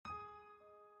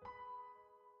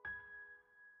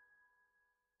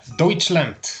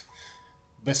Deutschland,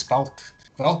 bespald.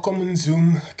 Welkom in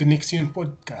Zoom Connection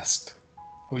Podcast.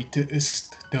 Heute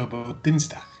ist Turbo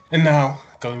Dinsdag. And now,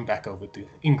 going back over to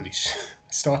English.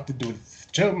 I started with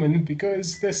German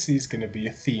because this is going to be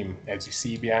a theme. As you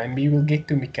see behind me, we'll get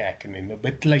to Mikakin a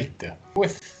bit later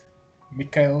with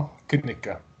Mikhail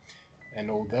Kudnicka.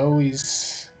 And although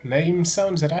his name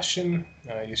sounds Russian,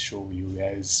 I assure you he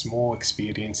has more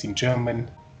experience in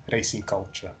German racing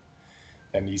culture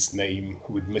than his name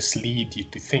would mislead you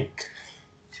to think.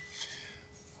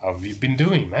 How have you been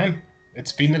doing, man?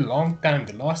 It's been a long time.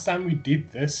 The last time we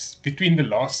did this, between the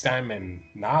last time and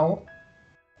now,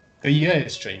 the year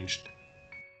has changed.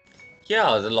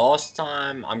 Yeah, the last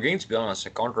time, I'm going to be honest, I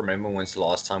can't remember when's the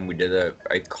last time we did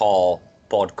a car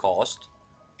podcast.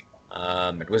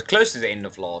 It was close to the end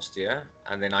of last year,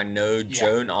 and then I know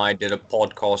Joe and I did a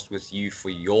podcast with you for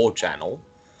your channel.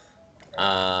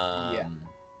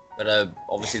 But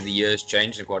obviously the year's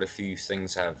changed and quite a few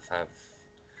things have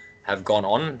gone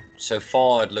on. So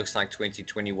far, it looks like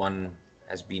 2021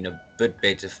 has been a bit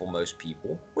better for most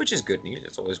people, which is good news.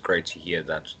 It's always great to hear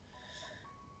that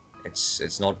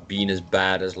it's not been as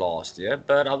bad as last year.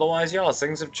 But otherwise, yeah,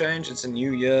 things have changed. It's a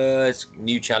new year. It's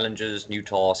new challenges, new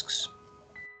tasks.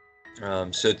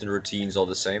 Certain routines are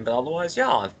the same, but otherwise,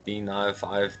 yeah, I've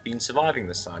been surviving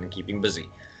this time and keeping busy.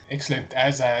 Excellent.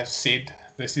 As I said,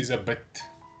 this is a bit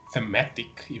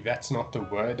thematic. If that's not a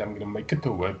word, I'm going to make it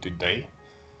a word today.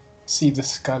 See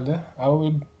this color? I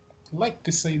would like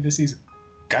to say this is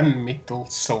gunmetal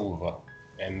silver.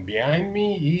 And behind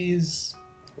me is,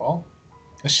 well,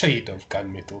 a shade of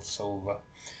gunmetal silver.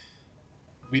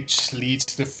 Which leads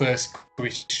to the first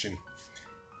question.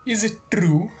 Is it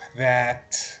true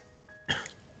that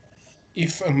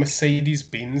if a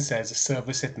Mercedes-Benz has a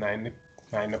service at 9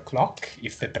 o'clock,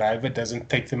 if the driver doesn't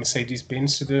take the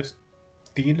Mercedes-Benz to the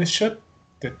dealership,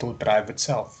 it will drive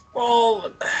itself?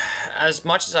 Well, as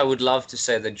much as I would love to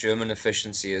say that German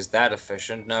efficiency is that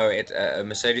efficient, no, a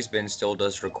Mercedes-Benz still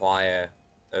does require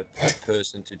a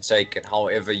person to take it.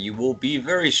 However, you will be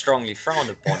very strongly frowned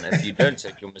upon if you don't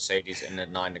take your Mercedes in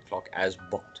at 9 o'clock as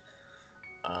booked.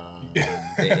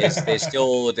 There's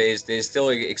still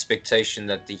an expectation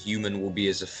that the human will be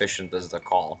as efficient as the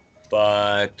car.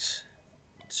 But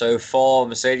so far,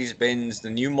 Mercedes-Benz,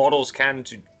 the new models can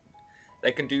do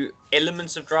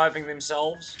elements of driving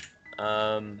themselves.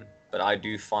 But I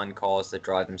do find cars that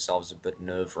drive themselves a bit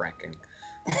nerve-wracking.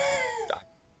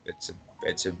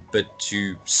 It's a bit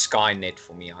too Skynet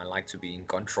for me. I like to be in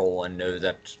control and know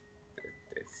that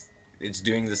it's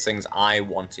doing the things I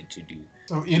want it to do.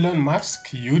 So Elon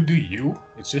Musk, you do you.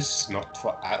 It's just not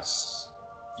for us.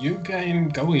 You can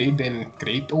go ahead and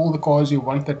create all the cars you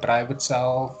want to drive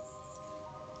itself.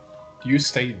 You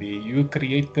stay there. You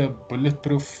create the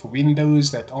bulletproof windows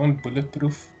that aren't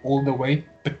bulletproof all the way.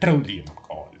 Petroleum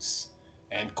cars.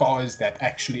 And cars that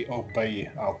actually obey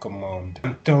our command.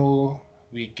 Until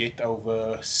we get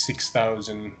over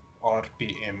 6,000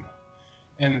 RPM.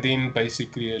 And then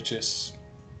basically it's just,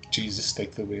 Jesus,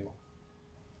 take the wheel.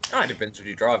 It depends what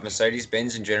you drive.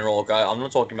 Mercedes-Benz in general, I'm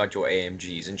not talking about your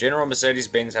AMGs. In general,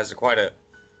 Mercedes-Benz has quite a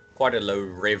low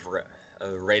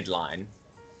red line.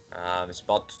 It's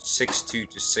about 6.2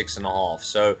 to 6.5.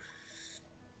 So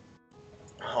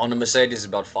on a Mercedes, it's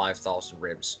about 5,000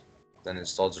 revs. Then it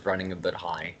starts running a bit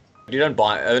high. You don't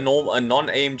buy a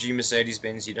non-AMG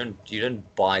Mercedes-Benz. You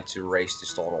don't buy to race to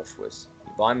start off with.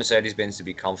 You buy Mercedes-Benz to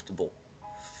be comfortable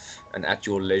and at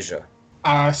your leisure.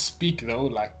 I speak though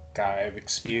like I have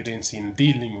experience in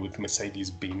dealing with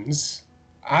Mercedes-Benz.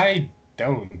 I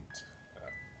don't.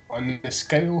 On a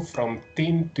scale from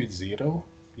 10 to 0,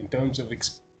 in terms of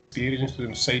experience with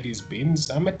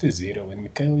Mercedes-Benz, I'm at a 0 and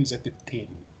Mikhail is at a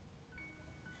 10.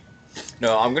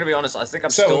 No, I'm going to be honest. I think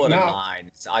I'm still at a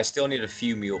 9. I still need a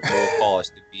few more cars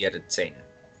to be at a 10.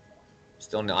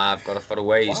 I've got a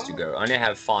ways to go. I only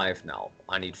have 5 now.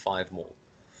 I need 5 more.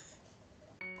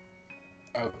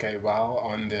 Okay, well,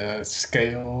 on the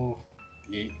scale,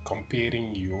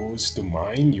 comparing yours to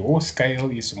mine, your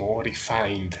scale is more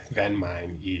refined than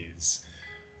mine is.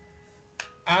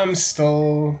 I'm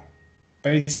still,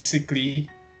 basically,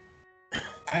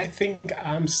 I think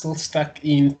I'm still stuck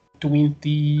in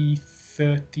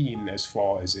 2013 as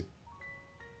far as it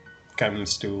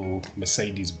comes to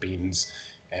Mercedes-Benz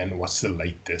and what's the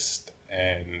latest.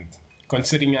 And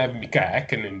considering I have Mika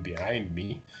Häkkinen behind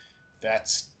me,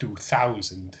 that's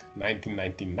 2000,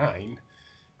 1999.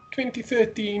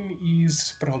 2013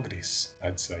 is progress,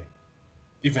 I'd say.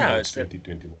 Even though it's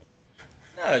 2021.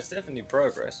 No, it's definitely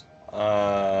progress.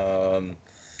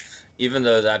 Even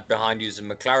though that behind you is a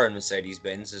McLaren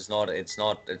Mercedes-Benz, it's not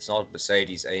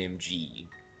Mercedes AMG.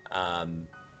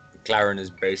 McLaren is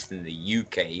based in the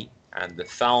UK, and the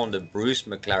founder, Bruce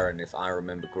McLaren, if I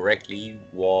remember correctly,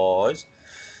 was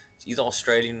either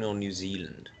Australian or New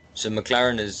Zealand. So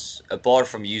McLaren is, apart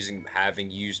from having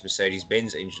used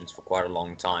Mercedes-Benz engines for quite a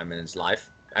long time in its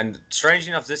life, and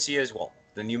strangely enough, this year as well,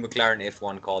 the new McLaren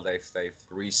F1 car, they've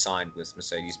re-signed with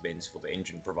Mercedes-Benz for the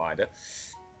engine provider.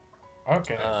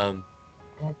 Okay.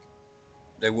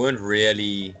 They weren't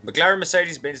really... McLaren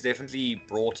Mercedes-Benz definitely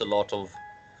brought a lot of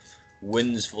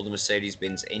wins for the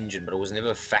Mercedes-Benz engine, but it was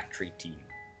never a factory team.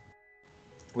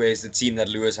 Whereas the team that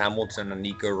Lewis Hamilton and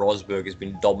Nico Rosberg has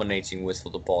been dominating with for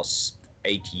the past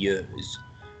 8 years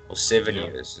or 7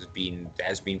 years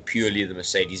has been purely the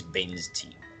Mercedes-Benz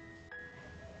team.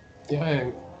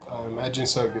 Yeah, I imagine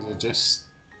so, because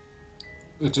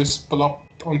it just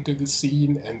plopped onto the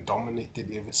scene and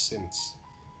dominated ever since.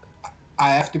 I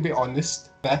have to be honest,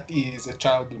 that is a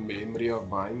childhood memory of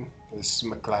mine, this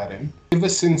McLaren. Ever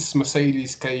since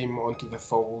Mercedes came onto the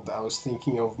fold, I was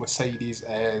thinking of Mercedes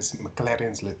as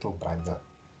McLaren's little brother.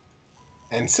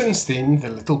 And since then, the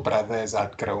little brother has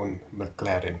outgrown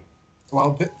McLaren.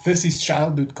 Well, this is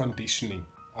childhood conditioning.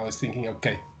 I was thinking,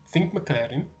 okay, think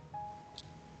McLaren,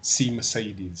 see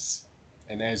Mercedes.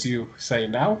 And as you say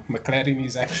now, McLaren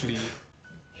is actually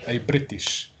a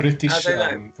British.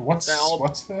 What's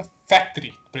the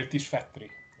factory? British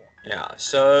factory. Yeah,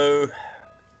 so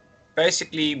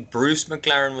basically Bruce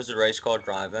McLaren was a race car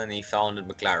driver and he founded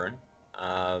McLaren.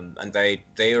 And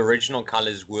their original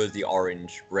colors were the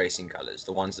orange racing colors,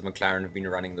 the ones that McLaren have been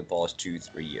running the past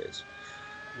 2-3 years.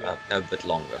 No, a bit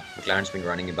longer. McLaren's been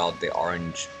running about the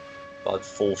orange about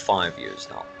 4-5 years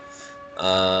now.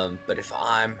 But if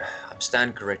I'm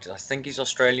stand corrected, I think he's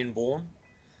Australian born.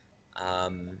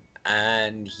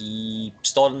 And he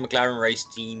started the McLaren race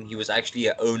team. He was actually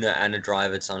an owner and a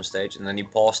driver at some stage, and then he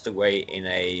passed away in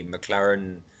a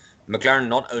McLaren. McLaren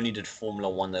not only did Formula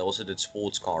 1, they also did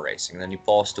sports car racing. And then he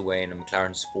passed away in a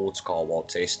McLaren sports car while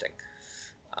testing.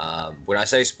 When I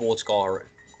say sports car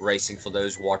racing, for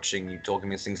those watching, you're talking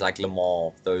about things like Le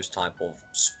Mans, those type of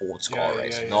sports car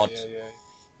racing.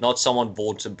 Not someone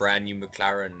bought a brand new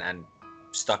McLaren and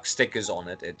stuck stickers on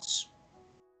it. It's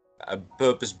a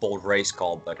purpose-built race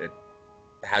car, but it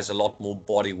has a lot more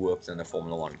bodywork than a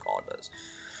Formula 1 car does.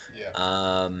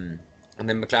 And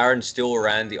then McLaren still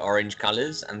ran the orange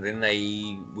colors, and then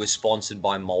they were sponsored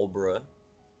by Marlboro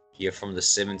here from the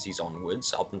 70s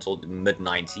onwards up until the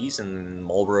mid-90s, and then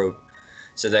Marlboro.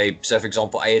 So for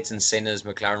example, Ayrton Senna's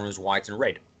McLaren was white and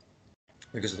red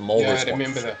because of the Marlboro. Yeah, I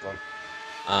remember that one.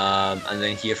 And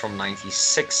then here from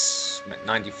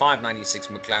 95, 96,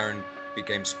 McLaren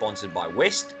became sponsored by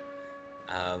West,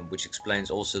 which explains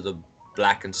also the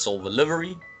black and silver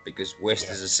livery, because West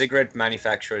is a cigarette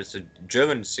manufacturer. It's a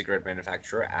German cigarette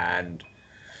manufacturer, and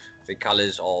the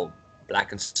colors are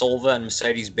black and silver. And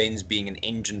Mercedes-Benz being an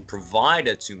engine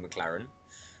provider to McLaren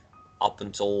up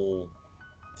until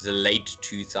the late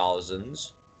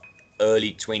 2000s,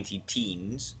 early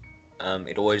 2010s,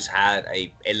 it always had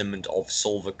a element of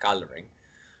silver coloring.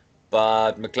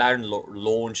 But McLaren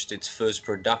launched its first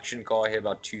production car here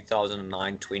about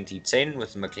 2009-2010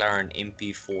 with the McLaren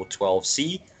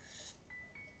MP412C.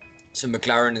 So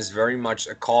McLaren is very much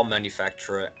a car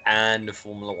manufacturer and a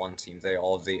Formula 1 team. They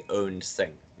are their own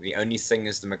thing. The only thing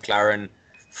is the McLaren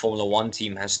Formula 1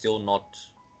 team has still not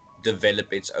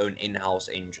developed its own in-house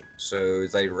engine. So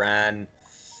they ran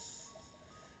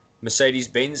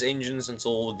Mercedes-Benz engines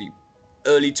until the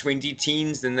early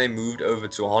 2010s. Then they moved over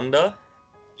to Honda.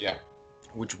 Yeah,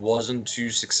 which wasn't too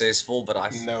successful, but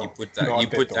he put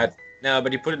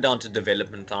it down to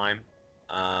development time.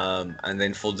 And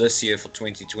then for this year, for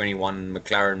 2021,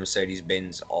 McLaren and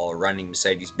Mercedes-Benz are running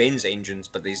Mercedes-Benz engines,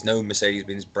 but there's no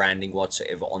Mercedes-Benz branding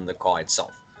whatsoever on the car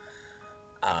itself.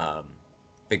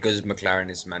 Because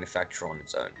McLaren is a manufacturer on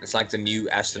its own. It's like the new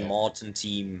Aston Martin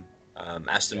team.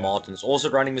 Aston Martin's also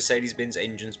running Mercedes-Benz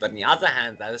engines, but on the other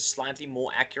hand, that is slightly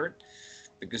more accurate,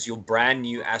 because your brand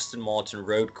new Aston Martin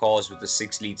road cars with the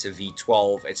 6-liter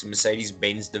V12, it's a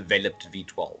Mercedes-Benz developed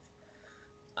V12.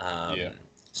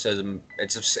 So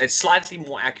it's slightly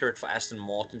more accurate for Aston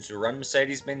Martin to run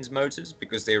Mercedes-Benz motors,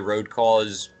 because their road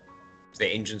cars, their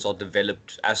engines are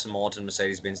developed. Aston Martin,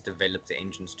 Mercedes-Benz developed the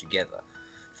engines together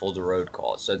for the road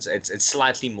cars. So it's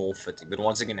slightly more fitting. But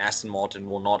once again, Aston Martin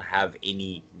will not have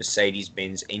any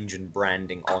Mercedes-Benz engine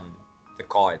branding on the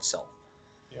car itself.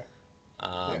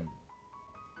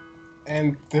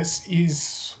 And this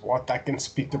is what I can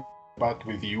speak about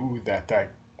with you that I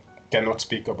cannot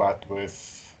speak about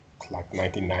with like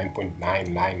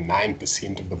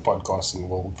 99.999% of the podcasting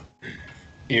world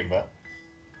ever.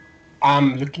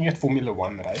 I'm looking at Formula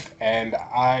 1, right? And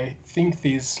I think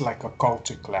there's like a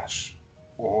culture clash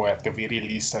or at the very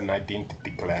least an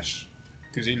identity clash.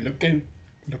 Because you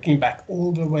looking back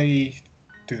all the way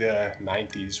to the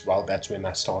 90s, well, that's when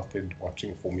I started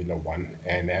watching Formula One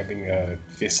and having a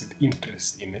vested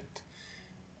interest in it.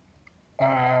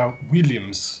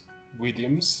 Williams,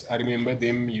 I remember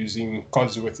them using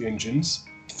Cosworth engines.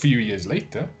 A few years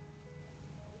later,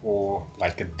 or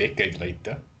like a decade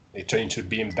later, they changed to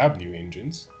BMW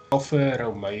engines. Alfa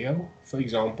Romeo, for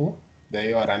example,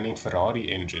 they are running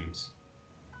Ferrari engines.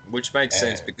 Which makes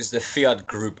sense because the Fiat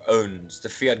Group owns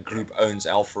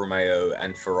Alfa Romeo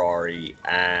and Ferrari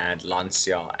and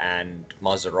Lancia and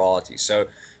Maserati. So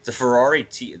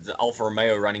the Alfa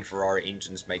Romeo running Ferrari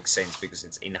engines makes sense because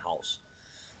it's in-house.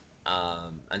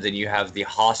 And then you have the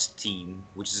Haas team,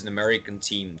 which is an American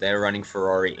team. They're running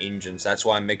Ferrari engines. That's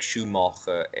why Mick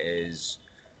Schumacher is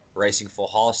racing for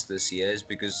Haas this year, is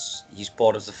because he's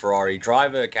part of the Ferrari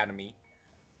Driver Academy.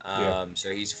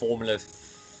 So his Formula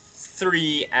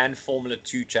 3 and Formula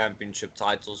 2 championship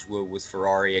titles were with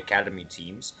Ferrari Academy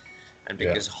teams. And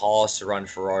because Haas run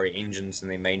Ferrari engines in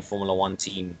their main Formula 1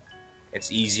 team,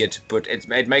 it's easier to put it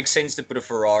makes sense to put a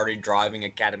Ferrari driving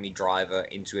academy driver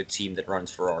into a team that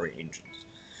runs Ferrari engines.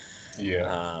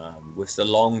 With the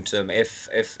long term, if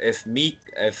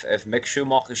Mick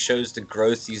Schumacher shows the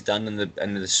growth he's done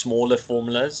in the smaller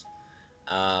formulas,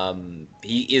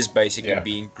 he is basically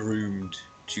being groomed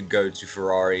to go to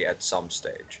Ferrari at some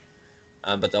stage.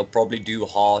 But they'll probably do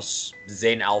Haas,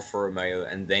 then Alfa Romeo,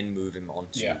 and then move him on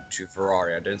to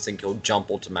Ferrari. I don't think he'll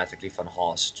jump automatically from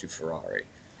Haas to Ferrari.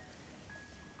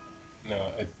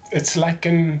 No, it's like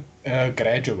a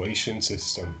graduation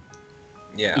system.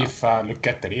 Yeah. If I look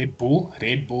at Red Bull,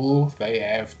 they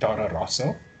have Toro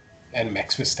Rosso and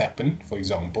Max Verstappen, for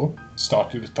example,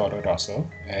 started with Toro Rosso.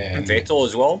 And Vettel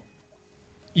as well?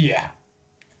 Yeah.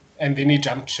 And then he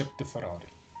jumped ship to Ferrari.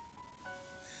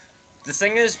 The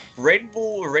thing is, Red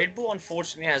Bull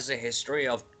unfortunately has a history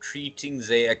of treating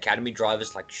their academy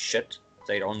drivers like shit.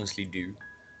 They honestly do.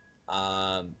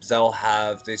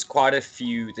 There's quite a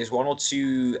few, there's one or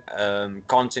two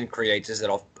content creators that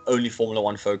are only Formula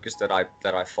 1 focused that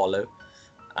I follow.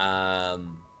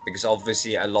 Because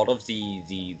obviously a lot of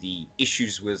the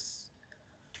issues with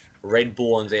Red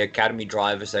Bull and their academy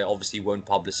drivers, they obviously won't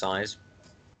publicize.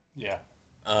 Yeah.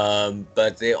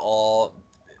 But there are,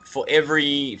 for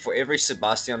every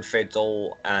Sebastian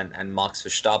Vettel and Max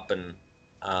Verstappen,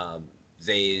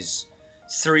 there's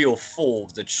 3 or 4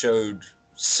 that showed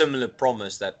similar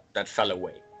promise that fell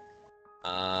away.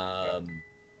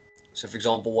 So for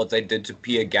example, what they did to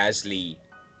Pierre Gasly.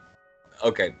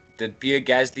 Okay, did Pierre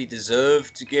Gasly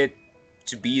deserve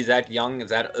to be that young,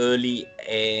 that early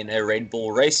in a Red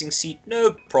Bull racing seat?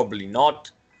 No, probably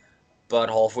not. But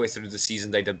halfway through the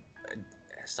season,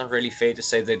 it's not really fair to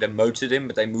say they demoted him,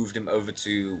 but they moved him over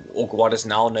to what is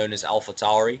now known as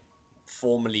AlphaTauri,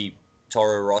 formerly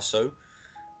Toro Rosso.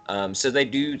 So they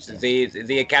do,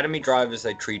 the academy drivers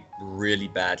they treat really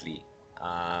badly.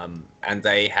 And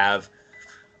they have,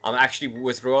 actually,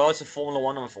 with regards to Formula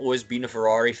 1, I've always been a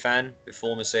Ferrari fan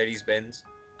before Mercedes-Benz.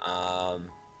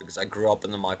 Because I grew up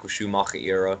in the Michael Schumacher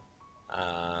era,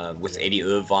 with Eddie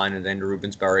Irvine and then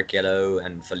Rubens Barrichello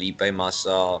and Felipe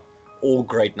Massa, all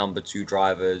great number 2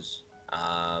 drivers.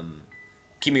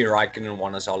 Kimi Räikkönen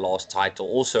won us our last title,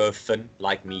 also a Finn,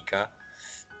 like Mika.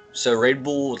 So Red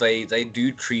Bull, they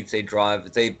do treat their driver,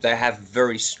 they have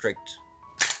very strict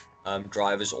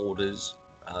driver's orders.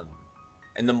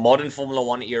 In the modern Formula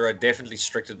 1 era, definitely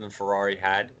stricter than Ferrari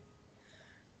had.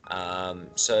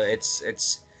 So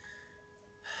it's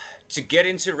to get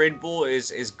into Red Bull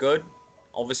is good,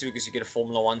 obviously because you get a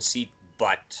Formula 1 seat,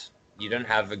 but you don't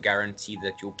have a guarantee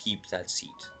that you'll keep that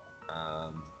seat.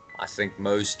 I think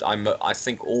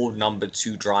all number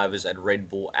 2 drivers at Red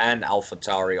Bull and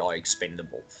AlphaTauri are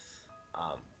expendable,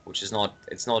 which is not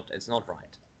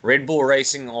right. Red Bull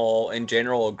Racing are in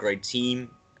general a great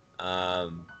team.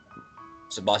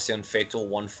 Sebastian Vettel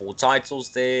won 4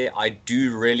 titles there. I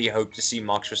do really hope to see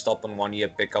Max Verstappen one year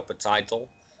pick up a title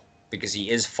because he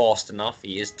is fast enough,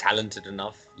 he is talented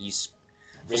enough. He's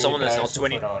for someone that's not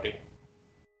 20.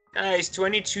 He's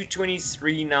 22,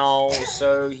 23 now,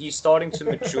 so he's starting to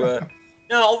mature.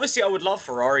 No, obviously I would love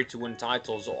Ferrari to win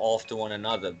titles after one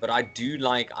another, but I do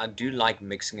like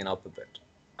mixing it up a bit.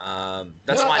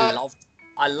 That's why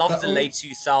I loved the late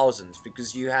 2000s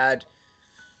because you had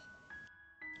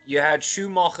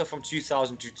Schumacher from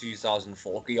 2000 to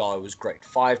 2004. Yeah, it was great.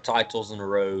 5 titles in a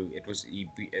row.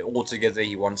 Altogether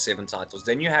he won 7 titles.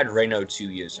 Then you had Renault 2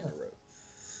 years in a row.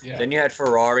 Yeah. Then you had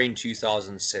Ferrari in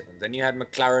 2007. Then you had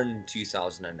McLaren in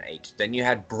 2008. Then you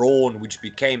had Brawn, which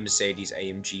became Mercedes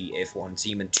AMG F1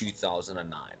 team in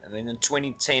 2009. And then in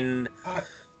 2010,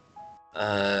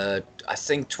 I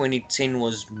think 2010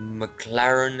 was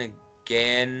McLaren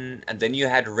again, and then you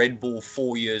had Red Bull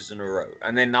 4 years in a row,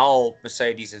 and then now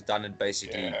Mercedes has done it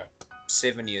basically Yeah,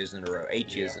 7 years in a row,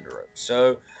 8 years yeah, in a row.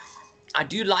 So I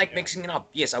do like yeah. mixing it up.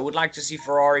 Yes, I would like to see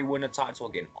Ferrari win a title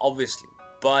again, obviously,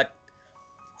 but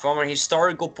from a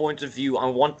historical point of view, I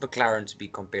want McLaren to be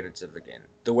competitive again,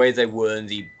 the way they were in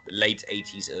the late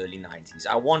 80s, early 90s.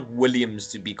 I want Williams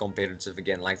to be competitive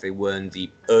again, like they were in the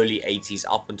early 80s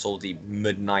up until the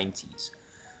mid 90s.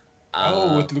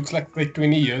 Oh, Uh, it looks like they're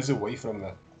 20 years away from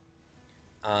that.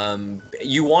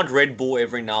 you want Red Bull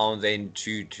every now and then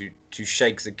to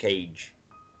shake the cage.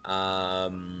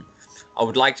 Um, I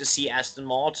would like to see Aston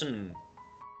Martin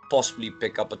possibly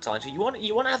pick up a title. You want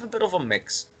to have a bit of a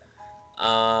mix.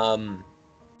 Um,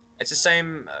 It's the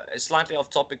same. It's slightly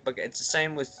off topic, but it's the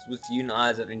same with you and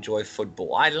I that enjoy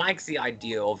football. I like the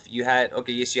idea of you had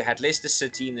yes, you had Leicester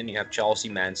City, and then you have Chelsea,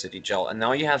 Man City, Chelsea, and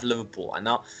now you have Liverpool, and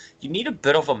now you need a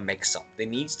bit of a mix up. There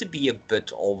needs to be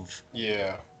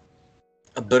Yeah,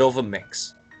 a bit of a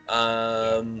mix.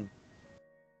 yeah. Um,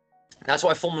 that's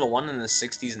why Formula One in the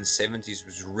 60s and 70s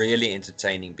was really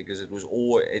entertaining because it was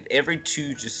all every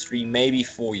 2 to 3, maybe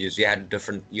 4 years, you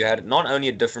had not only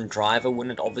a different driver win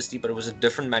it, obviously, but it was a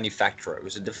different manufacturer, it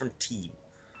was a different team.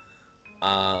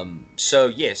 So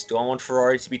yes, do I want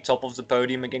Ferrari to be top of the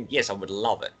podium again? Yes, I would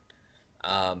love it.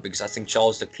 Because I think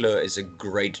Charles Leclerc is a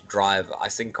great driver. I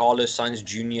think Carlos Sainz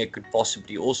Jr. could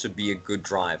possibly also be a good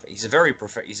driver. He's a very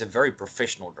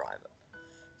professional driver.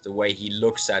 The way he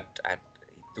looks at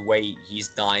the way his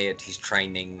diet, his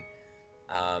training,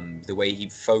 the way he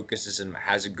focuses and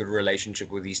has a good relationship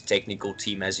with his technical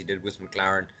team as he did with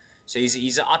McLaren. So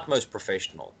he's an utmost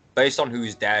professional. Based on who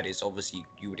his dad is, obviously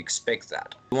you would expect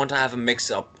that. You want to have a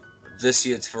mix-up. This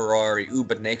year it's Ferrari,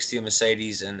 but next year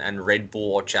Mercedes and Red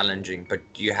Bull are challenging. But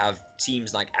you have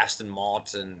teams like Aston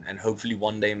Martin and hopefully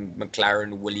one day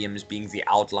McLaren, Williams being the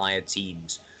outlier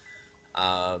teams.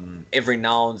 Every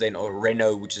now and then, or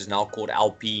Renault, which is now called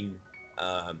Alpine,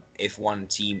 F1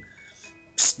 team,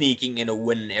 sneaking in a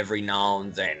win every now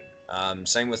and then.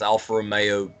 Same with Alfa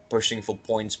Romeo pushing for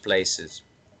points places.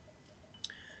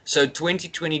 So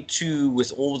 2022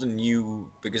 with all the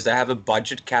new, because they have a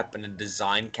budget cap and a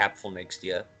design cap for next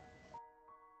year.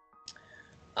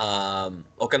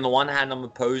 Look, on the one hand, I'm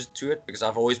opposed to it because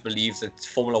I've always believed that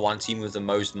Formula One team with the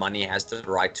most money has the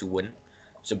right to win.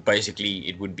 So basically,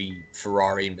 it would be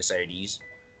Ferrari and Mercedes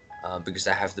because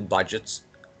they have the budgets.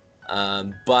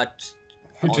 But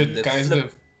Which on it the kind flip,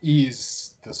 of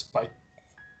is, despite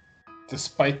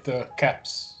the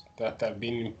caps that have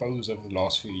been imposed over the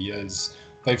last few years,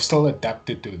 they've still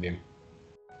adapted to them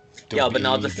to yeah, but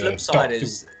now the be flip the side top two.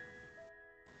 is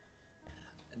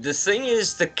the thing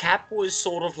is the cap was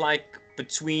sort of like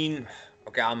between.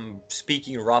 Okay, I'm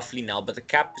speaking roughly now, but the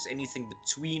cap is anything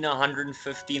between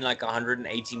 115 like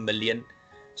 180 million.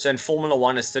 So in Formula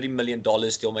One, a $30 million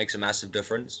still makes a massive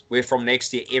difference. Where from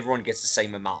next year, everyone gets the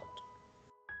same amount.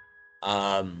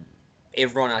 Um,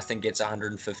 everyone I think gets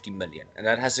 150 million, and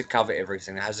that has to cover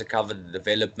everything. It has to cover the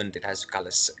development. It has to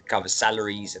cover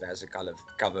salaries. It has to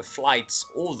cover flights.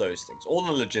 All those things, all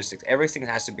the logistics. Everything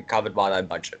has to be covered by that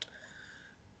budget.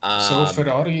 So Um,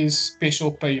 Ferrari's special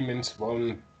payments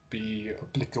won't be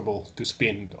applicable to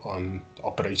spend on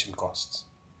operation costs.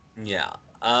 Yeah.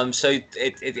 So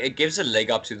it gives a leg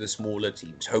up to the smaller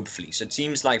teams, hopefully. So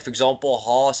teams like, for example,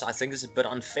 Haas, I think is a bit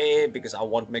unfair because I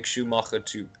want Mick Schumacher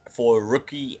for a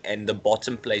rookie and the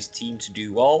bottom place team to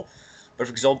do well. But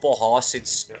for example, Haas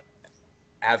Yeah.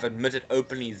 have admitted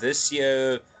openly this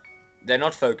year they're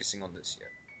not focusing on this year.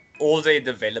 All their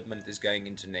development is going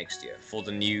into next year for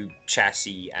the new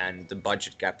chassis and the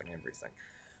budget gap and everything.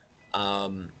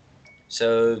 Um,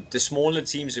 so the smaller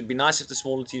teams, it'd be nice if the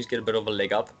smaller teams get a bit of a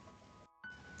leg up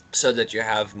so that you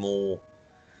have more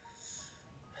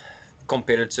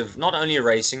competitive, not only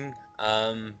racing,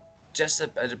 just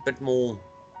a bit more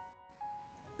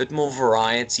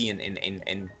variety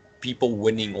in people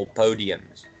winning or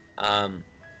podiums. Um,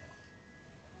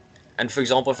 and for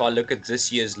example, if I look at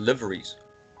this year's liveries,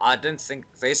 I don't think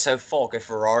they're so far. Okay,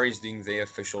 Ferrari's doing their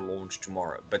official launch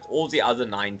tomorrow, but all the other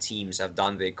 9 teams have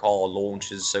done their car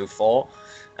launches so far,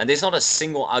 and there's not a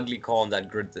single ugly car on that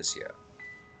grid this year.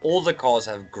 All the cars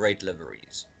have great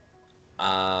liveries.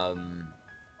 Um,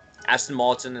 Aston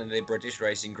Martin and their British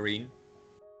Racing Green,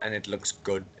 and it looks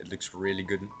good. It looks really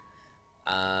good.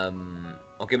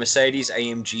 Okay, Mercedes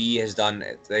AMG has done.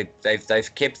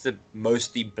 They've kept the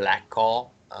mostly black car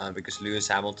because Lewis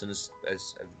Hamilton is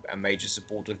a major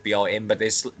supporter of BRM, but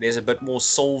there's a bit more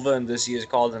silver in this year's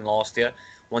car than last year.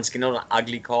 Once again, not an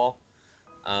ugly car.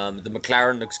 The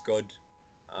McLaren looks good.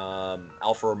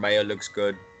 Alfa Romeo looks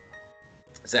good.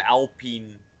 The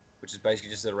Alpine, which is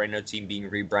basically just the Renault team being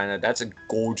rebranded. That's a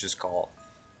gorgeous car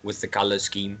with the color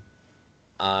scheme.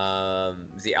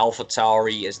 The Alpha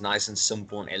Tauri is nice and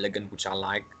simple and elegant, which I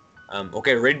like.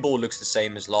 Okay, Red Bull looks the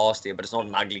same as last year, but it's not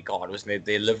an ugly car.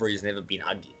 Their livery has never been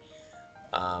ugly.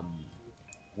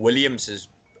 Williams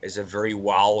is a very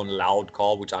wow and loud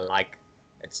car, which I like.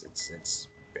 It's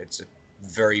a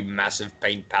very massive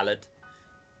paint palette.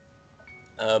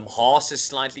 Haas is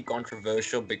slightly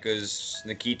controversial because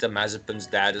Nikita Mazepin's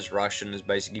dad is Russian, is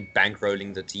basically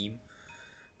bankrolling the team.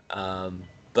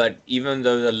 But even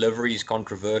though the livery is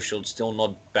controversial, it's still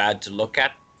not bad to look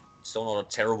at. It's still not a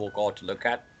terrible car to look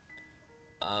at.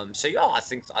 So yeah, I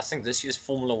think this year's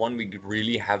Formula One we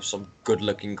really have some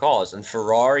good-looking cars, and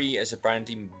Ferrari as a brand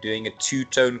team doing a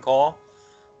two-tone car,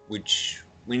 which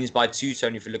means by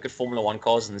two-tone, if you look at Formula One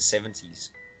cars in the 70s,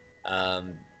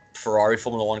 Ferrari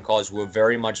Formula One cars were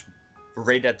very much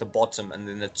red at the bottom, and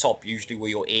then the top, usually where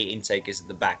your air intake is at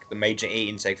the back, the major air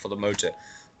intake for the motor,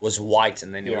 was white,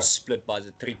 and then it was split by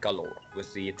the tricolor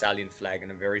with the Italian flag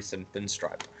and a very thin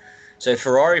pinstripe. So if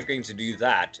Ferrari are going to do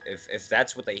that, if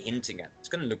that's what they're hinting at, it's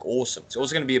going to look awesome. It's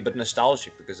also going to be a bit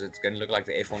nostalgic because it's going to look like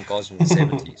the F1 cars from the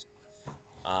 70s.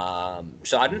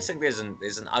 So I don't think there's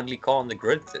an ugly car on the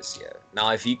grid this year.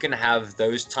 Now, if you can have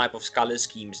those type of color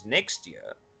schemes next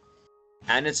year,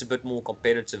 and it's a bit more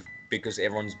competitive because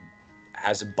everyone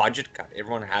has a budget cut,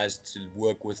 everyone has to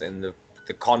work within the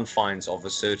confines of a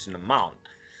certain amount.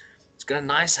 It's kind of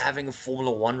nice having a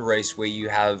Formula One race where you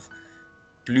have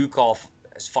blue car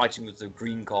is fighting with the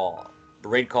green car, the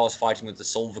red car is fighting with the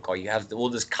silver car. You have all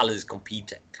these colors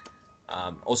competing.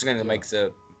 Also going to make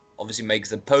the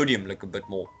podium look a bit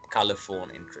more colorful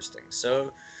and interesting.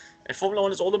 So, and Formula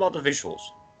One is all about the visuals.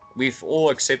 We've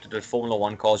all accepted that Formula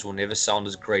One cars will never sound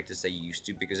as great as they used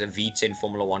to because a V10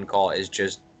 Formula One car is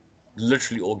just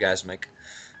literally orgasmic.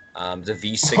 The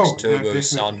V6 turbos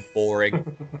sound boring.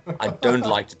 I don't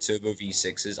like the turbo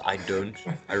V6s. I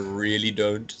really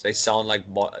don't. They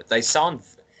sound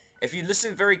if you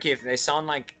listen very carefully, they sound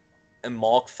like a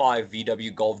Mark V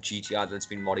VW Golf GTI that's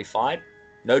been modified.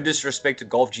 No disrespect to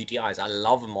Golf GTIs. I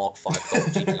love a Mark V Golf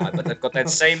GTI, but they've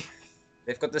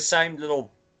got the same little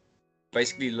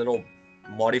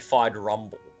modified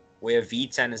rumble where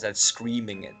V10 is that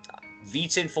screaming at that.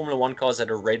 V10 Formula One cars had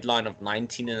a red line of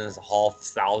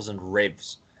 19,500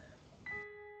 revs.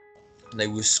 They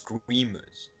were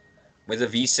screamers. With the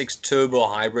V6 turbo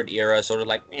hybrid era, sort of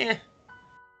like,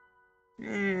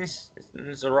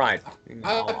 it's alright.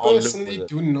 I personally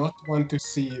do not want to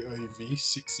see a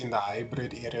V6 in the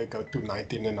hybrid era go to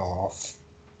 19.5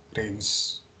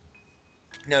 revs.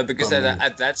 No, because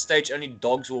at that stage, only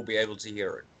dogs will be able to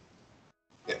hear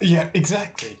it. Yeah,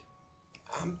 exactly.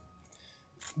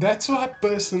 That's why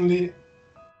personally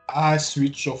I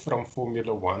switched off from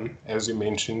Formula One, as you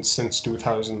mentioned, since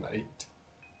 2008.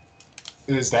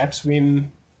 That's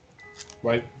when,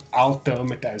 well, I'll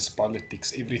term it as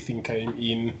politics. Everything came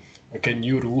in. Okay,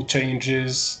 new rule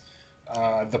changes.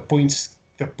 The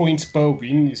points per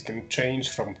win is going to change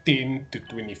from 10 to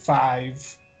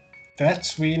 25.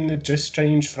 That's when it just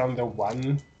changed from the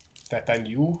one that I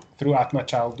knew throughout my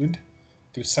childhood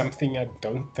to something I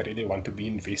don't really want to be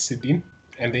invested in.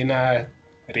 And then I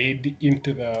read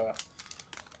into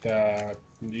the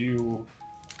new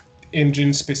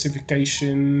engine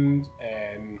specification,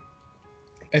 and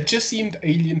it just seemed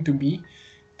alien to me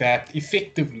that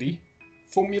effectively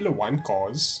Formula One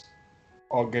cars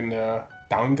are gonna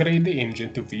downgrade the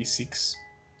engine to V6,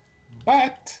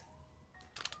 but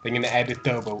they're gonna add a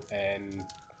turbo and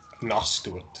NOS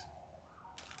to it.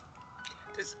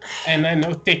 And I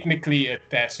know technically it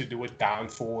has to do with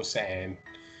downforce and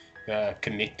the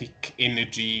kinetic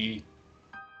energy,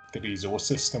 the resource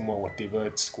system, or whatever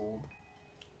it's called.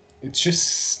 It's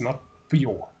just not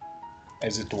pure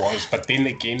as it was. But then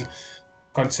again,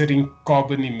 considering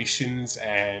carbon emissions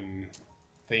and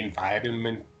the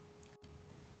environment,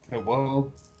 the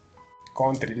world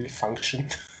can't really function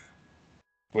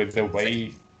with the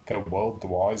way the world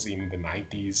was in the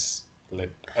 90s,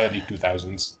 early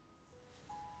 2000s.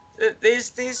 There's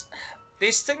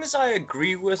things I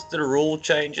agree with the rule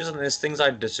changes, and there's things I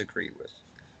disagree with.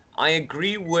 I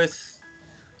agree with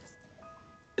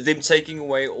them taking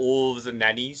away all of the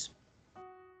nannies.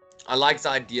 I like the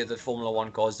idea that Formula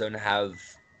One cars don't have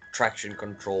traction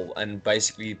control, and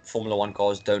basically Formula One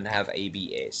cars don't have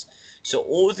ABS. So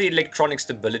all the electronic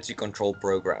stability control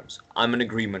programs, I'm in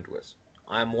agreement with.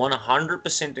 I'm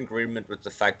 100% in agreement with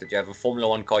the fact that you have a Formula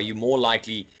One car, you're more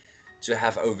likely to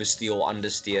have oversteer or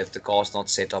understeer if the car's not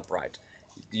set up right.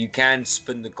 You can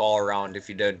spin the car around if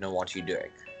you don't know what you're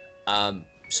doing.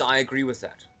 So I agree with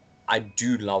that. I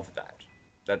do love that.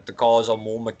 that the cars are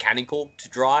more mechanical to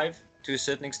drive to a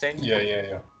certain extent.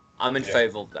 Yeah. I'm in Yeah.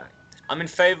 favor of that. I'm in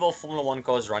favor of Formula One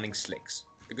cars running slicks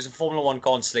because a Formula One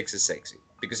car in slicks is sexy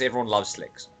because everyone loves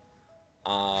slicks.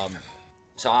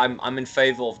 So I'm in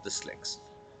favor of the slicks.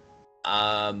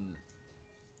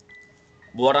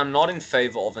 What I'm not in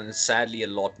favor of, and sadly a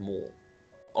lot more.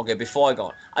 Okay, before I go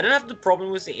on, I don't have the problem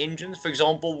with the engines. For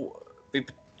example,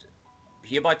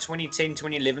 here by 2010,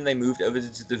 2011, they moved over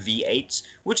to the V8s,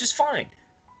 which is fine.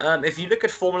 If you look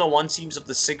at Formula One teams of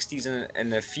the 60s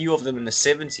and a few of them in the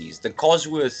 70s, the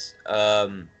Cosworth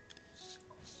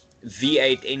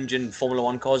V8 engine Formula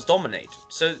One cars dominated.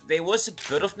 So there was a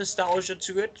bit of nostalgia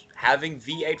to it, having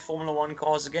V8 Formula One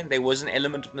cars again. There was an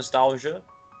element of nostalgia,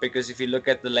 because if you look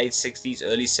at the late 60s,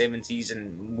 early 70s,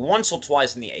 and once or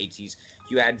twice in the 80s,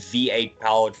 you had V8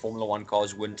 powered Formula One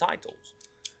cars win titles.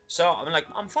 So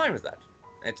I'm fine with that.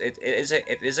 It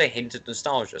is a hint of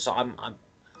nostalgia. So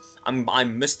I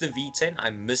miss the V10.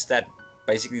 I miss that,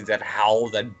 basically that howl,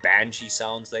 that banshee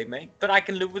sounds they make. But I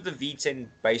can live with the V10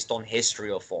 based on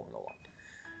history of Formula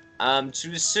One.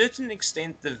 To a certain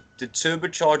extent, the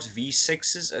turbocharged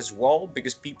V6s as well,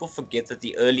 because people forget that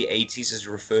the early 80s is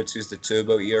referred to as the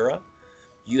turbo era.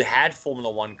 You had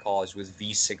Formula One cars with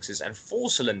V6s and 4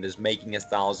 cylinders making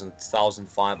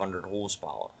 1,500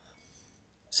 horsepower.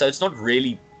 So it's not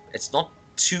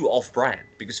too off-brand,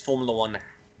 because Formula One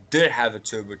did have a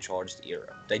turbocharged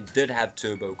era. They did have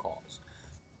turbo cars.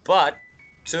 But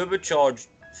turbocharged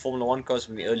Formula One cars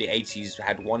from the early 80s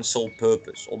had one sole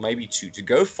purpose, or maybe two, to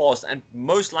go fast and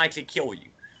most likely kill you.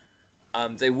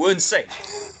 They weren't safe.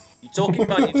 You're talking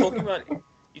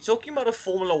about a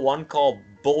Formula One car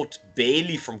built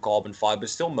barely from carbon fiber,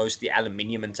 still mostly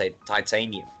aluminium and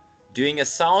titanium, doing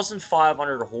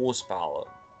 1,500 horsepower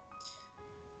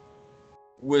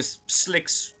with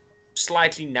slicks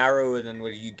slightly narrower than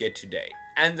what you get today,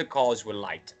 and the cars were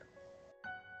lighter.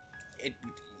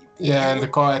 And the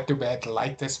car had to be as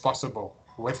light as possible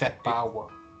with that power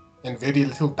and very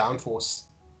little downforce.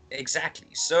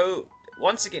 Exactly. So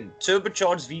once again,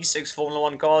 turbocharged V6 Formula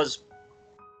One cars,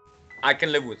 I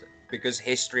can live with it because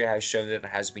history has shown that it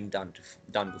has been done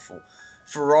before.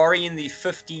 Ferrari in the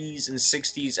 50s and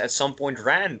 60s at some point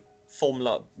ran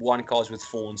Formula One cars with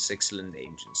 4 and 6 cylinder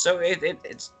engines. So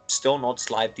it's still not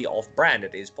slightly off brand.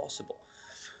 It is possible.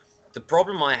 The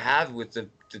problem I have with the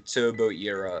turbo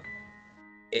era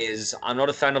is I'm not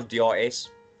a fan of DRS.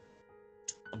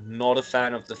 I'm not a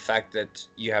fan of the fact that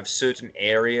you have certain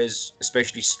areas,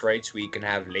 especially straights, where you can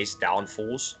have less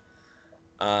downforce.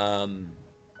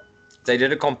 They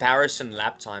did a comparison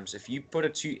lap times. If you, for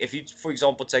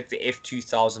example, take the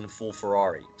F2004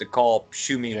 Ferrari, the car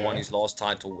Schumi won his last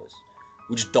title with,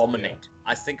 which dominated.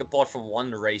 I think apart from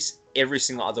one race, every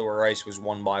single other race was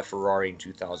won by a Ferrari in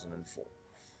 2004.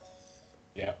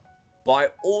 Yeah.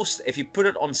 If you put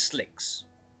it on slicks,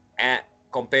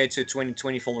 compared to a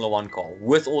 2020 Formula One car,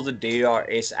 with all the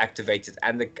DRS activated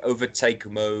and the overtake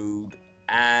mode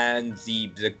and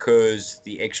the curves,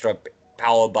 the extra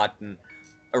power button,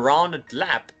 around a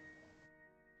lap,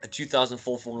 a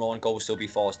 2004 Formula One car will still be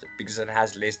faster because it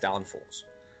has less downforce.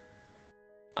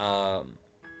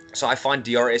 So I find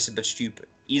DRS a bit stupid.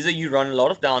 Either you run a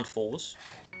lot of downforce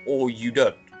or you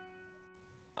don't.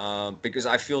 Because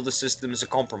I feel the system is a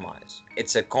compromise.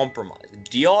 It's a compromise.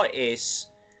 DRS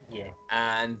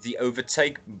and the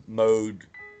overtake mode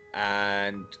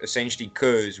and essentially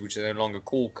curves, which are no longer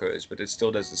called curves, but it still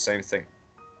does the same thing.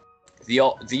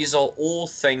 These are all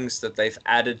things that they've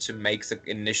added to make the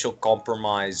initial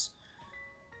compromise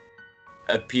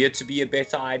appear to be a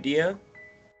better idea.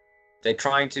 They're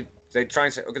trying to say,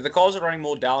 okay, the cars are running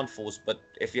more downforce, but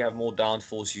if you have more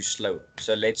downforce, you slow it.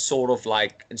 So let's sort of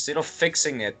like, instead of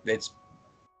fixing it,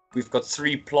 we've got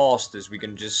 3 plasters we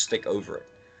can just stick over it.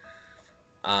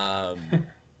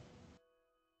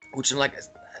 Which I'm like, it's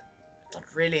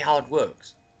not really how it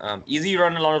works. Either you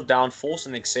run a lot of downforce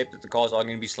and accept that the cars are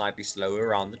going to be slightly slower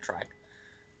around the track,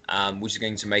 which is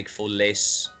going to make for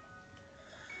less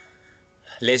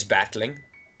battling,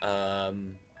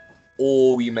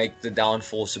 or you make the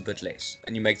downforce a bit less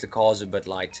and you make the cars a bit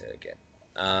lighter again.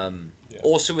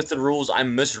 Also with the rules, I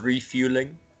miss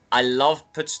refueling. I love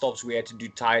pit stops where you had to do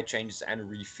tire changes and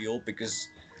refuel because...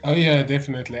 Oh yeah,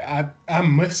 definitely. I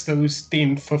miss those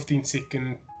 10, 15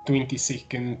 second, 20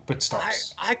 second pit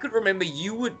stops. I could remember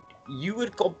you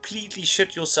would completely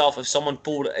shit yourself if someone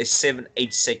pulled a 7,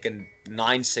 8 second,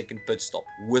 9 second pit stop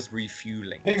with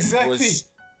refueling. Exactly.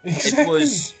 It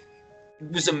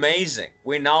was amazing.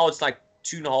 Where now it's like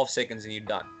 2.5 seconds and you're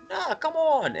done. Nah, come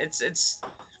on. It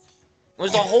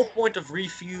was the whole point of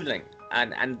refueling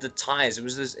and the tires. It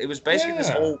was basically this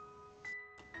whole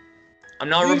I'm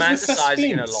now Where's the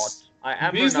romanticizing it a suspense? lot. I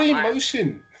am. Where's the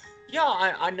emotion? Yeah,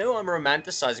 I know I'm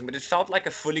romanticizing, but it felt like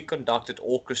a fully conducted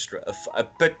orchestra, a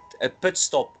pit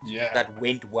stop Yeah. that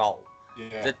went well.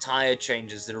 Yeah. The tire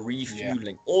changes, the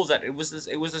refueling, all that. It was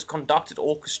this conducted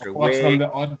orchestra Apart where from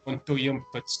the odd Montoya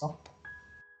pit stop.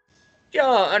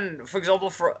 yeah, and for example,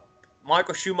 for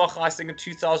Michael Schumacher, I think in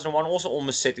 2001 also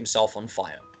almost set himself on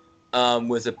fire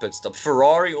with a pit stop.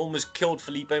 Ferrari almost killed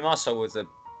Felipe Massa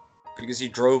because he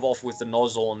drove off with the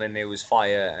nozzle and then there was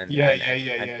fire and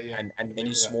and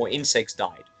many small insects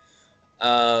died.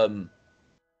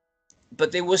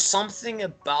 But there was something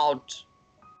about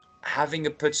having a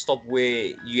pit stop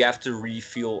where you have to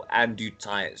refuel and do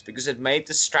tires because it made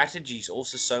the strategies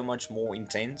also so much more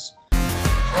intense.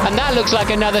 And that looks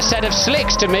like another set of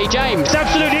slicks to me, James. It's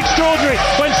absolutely extraordinary.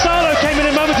 When Salo came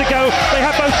in a moment ago, they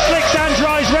had both slicks and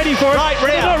dries ready for it. Right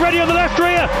rear. They're not ready on the left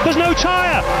rear. There's no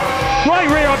tyre.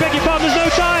 Right rear, I beg your pardon, there's no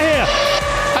tyre here.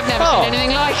 I've never seen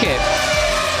anything like it.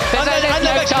 There's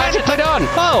no tyre to put on.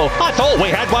 Oh, I thought we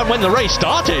had one when the race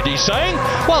started, he's saying.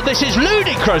 Well, this is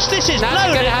ludicrous. This is now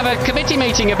we're going to have a committee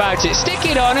meeting about it. Stick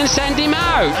it on and send him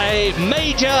out. A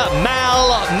major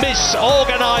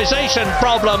misorganisation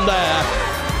problem there.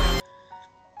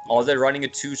 Are they running a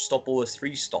 2-stop or a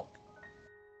 3-stop?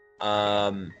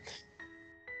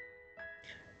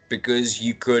 Because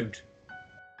your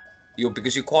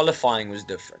qualifying was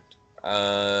different.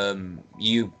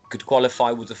 You could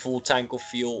qualify with a full tank of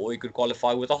fuel, or you could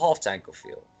qualify with a half tank of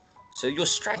fuel. So your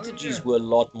strategies were a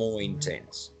lot more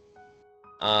intense.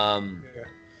 Where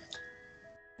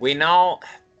now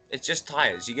it's just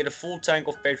tires. You get a full tank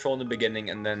of petrol in the beginning,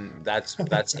 and then that's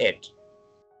it.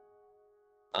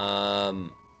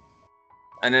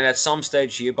 And then at some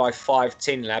stage here, by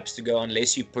 5-10 laps to go,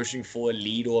 unless you're pushing for a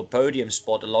lead or a podium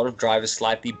spot, a lot of drivers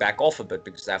slightly back off a bit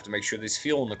because they have to make sure there's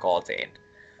fuel in the car at the end.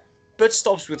 Pit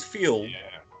stops with fuel,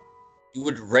 you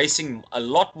were racing a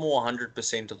lot more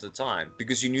 100% of the time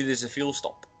because you knew there's a fuel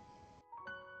stop.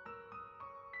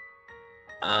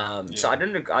 So I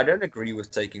don't agree with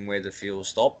taking away the fuel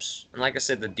stops. And like I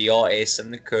said, the DRS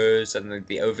and the curves and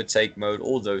the overtake mode,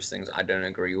 all those things I don't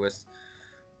agree with.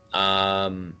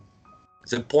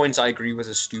 The points I agree with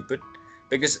are stupid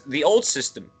because the old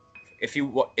system, if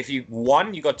you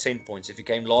won, you got 10 points. If you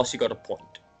came last, you got a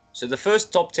point. So the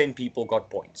first top 10 people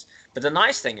got points. But the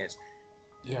nice thing is,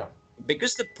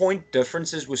 because the point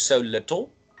differences were so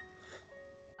little,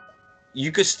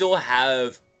 you could still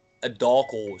have a dark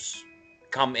horse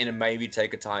come in and maybe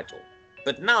take a title.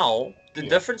 But now the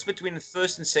difference between the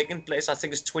first and second place, I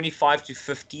think, is 25 to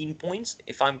 15 points,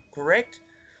 if I'm correct.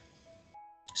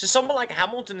 So someone like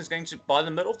Hamilton is going to, by the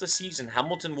middle of the season,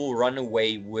 Hamilton will run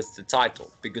away with the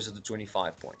title because of the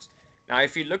 25 points. Now,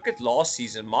 if you look at last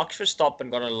season, Max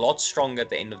Verstappen got a lot stronger at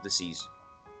the end of the season.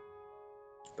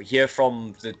 We hear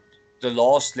from the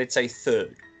last, let's say,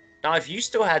 third. Now, if you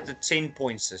still had the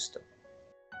 10-point system,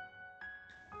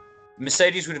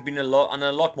 Mercedes would have been under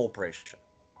a lot more pressure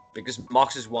because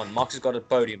Max has won. Max has got a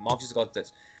podium. Max has got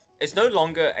this. It's no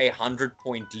longer a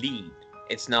 100-point lead.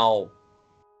 It's now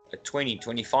a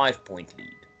 20-25-point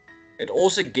lead. It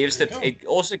also gives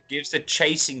the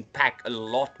chasing pack a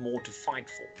lot more to fight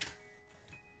for.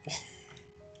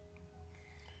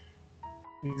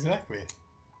 Exactly.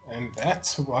 And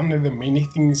that's one of the many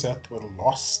things that were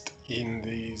lost in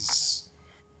these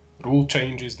rule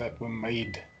changes that were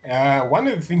made. One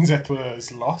of the things that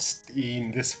was lost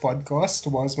in this podcast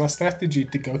was my strategy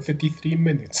to go 33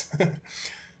 minutes.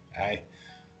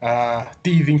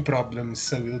 Teething problems,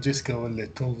 so we'll just go a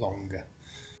little longer.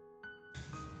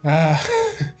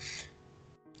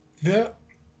 The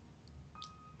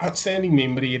outstanding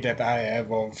memory that I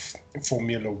have of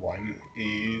Formula One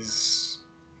is,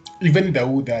 even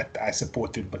though that I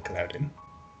supported McLaren,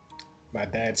 my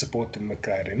dad supported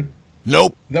McLaren.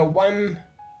 Nope. The one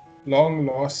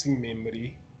long-lasting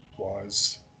memory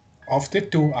was, after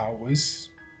 2 hours,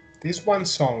 there's one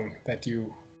song that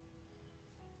you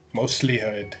mostly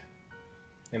heard,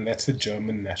 and that's the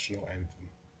German national anthem.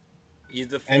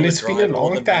 And it's been a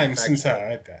long time since I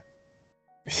heard that.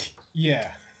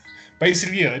 Yeah,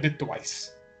 basically I heard it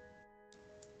twice.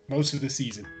 Most of the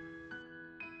season.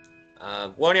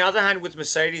 Well, on the other hand, with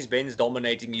Mercedes-Benz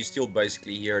dominating, you still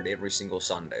basically hear it every single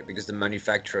Sunday because the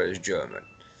manufacturer is German.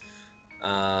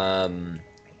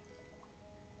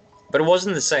 But it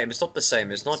wasn't the same. It's not the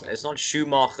same. It's not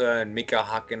Schumacher and Mika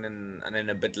Hakkinen and then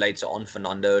a bit later on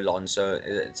Fernando Alonso.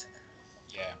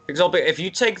 For example, if you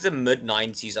take the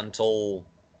mid-90s until,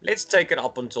 let's take it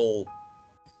up until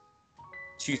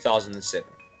 2007.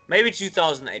 Maybe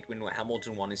 2008 when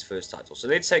Hamilton won his first title. So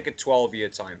let's take a 12-year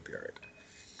time period.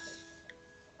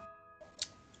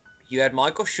 You had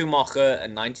Michael Schumacher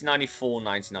in 1994,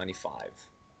 1995.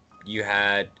 You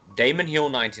had Damon Hill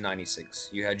 1996.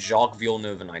 You had Jacques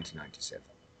Villeneuve in 1997.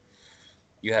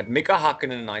 You had Mika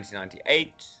Hakkinen in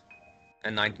 1998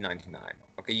 and 1999.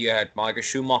 Okay, you had Michael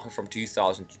Schumacher from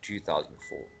 2000 to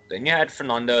 2004. Then you had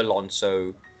Fernando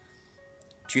Alonso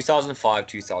 2005,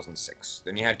 2006.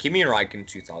 Then you had Kimi Räikkönen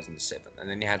 2007. And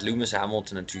then you had Lewis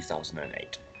Hamilton in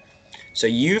 2008. So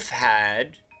you've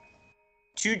had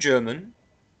 2 German,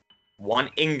 1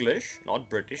 English, not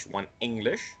British, 1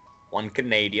 English, 1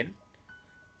 Canadian,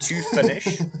 2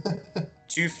 Finnish,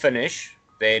 2 Finnish,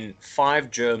 then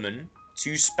 5 German,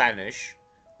 2 Spanish,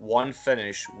 1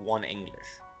 Finnish, 1 English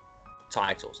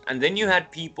titles. And then you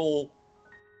had people,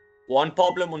 Juan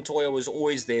Pablo Montoya was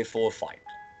always there for a fight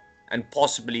and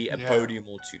possibly a podium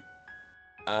or 2.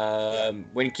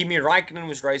 When Kimi Räikkönen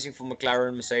was racing for McLaren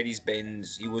and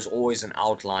Mercedes-Benz, he was always an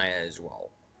outlier as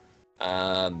well.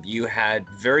 You had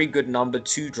very good number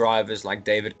 2 drivers like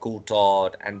David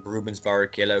Coulthard and Rubens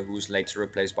Barrichello, who was later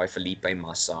replaced by Felipe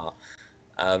Massa.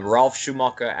 Ralf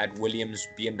Schumacher at Williams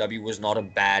BMW was not a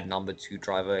bad number 2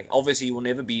 driver. Obviously, he will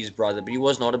never be his brother, but he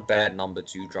was not a bad number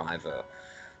 2 driver.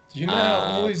 You know,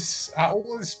 I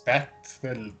always backed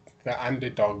the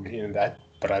underdog in that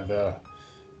brother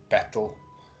battle.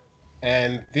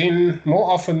 And then, more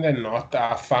often than not,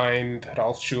 I find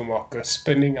Ralf Schumacher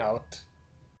spinning out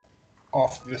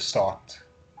off the start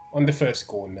on the first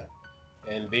corner.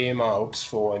 And there my hopes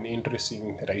for an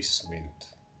interesting race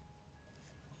went.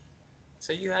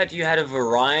 So you had a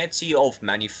variety of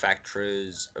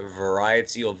manufacturers, a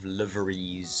variety of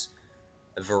liveries,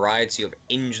 a variety of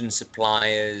engine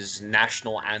suppliers,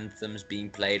 national anthems being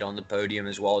played on the podium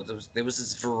as well. There was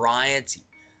this variety.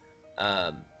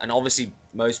 And obviously,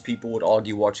 most people would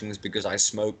argue watching this because I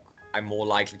smoke, I'm more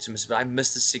likely to miss it. But I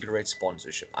miss the cigarette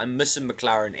sponsorship. I miss a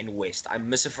McLaren in West. I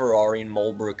miss a Ferrari in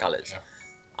Marlboro colors. Yeah.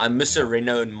 I miss a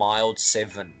Renault in Mild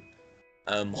 7.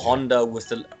 Honda with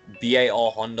the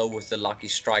BAR Honda with the Lucky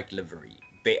Strike livery.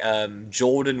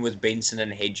 Jordan with Benson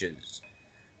and Hedges.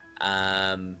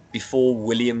 Before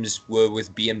Williams were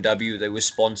with BMW, they were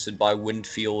sponsored by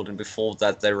Winfield, and before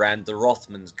that they ran the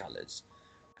Rothmans colors.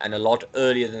 And a lot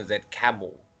earlier than that,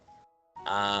 Camel.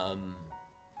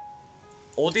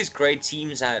 All these great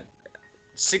teams had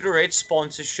cigarette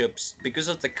sponsorships because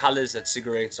of the colors that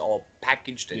cigarettes are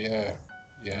packaged in.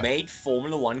 Made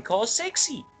Formula One cars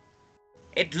sexy.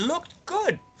 It looked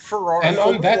good. Ferrari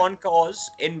Formula One cars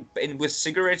with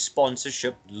cigarette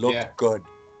sponsorship looked good.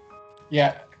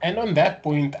 Yeah, and on that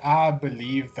point, I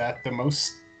believe that the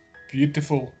most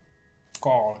beautiful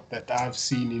car that I've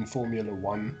seen in Formula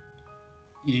One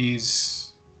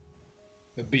is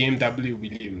the BMW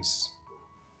Williams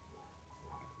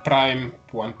Prime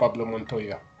Juan Pablo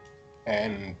Montoya,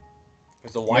 and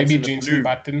with the white maybe and the Jenson blue.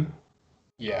 Button.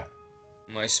 Yeah.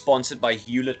 Sponsored by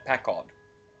Hewlett Packard.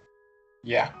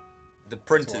 Yeah. The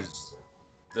printers,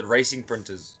 the racing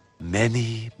printers.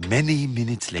 Many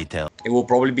minutes later. It will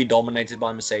probably be dominated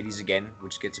by Mercedes again,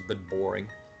 which gets a bit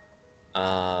boring.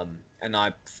 And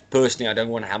I don't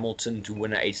want Hamilton to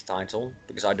win an 8th title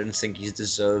because I don't think he's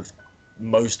deserved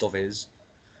most of his.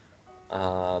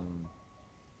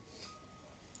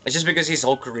 It's just because his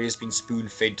whole career has been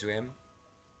spoon-fed to him.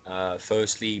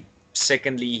 Firstly.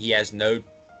 Secondly, he has no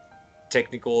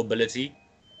technical ability.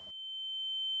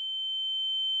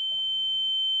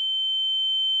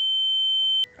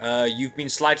 You've been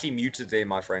slightly muted there,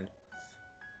 my friend.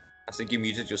 I think you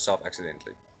muted yourself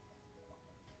accidentally.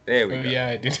 There we go. Yeah,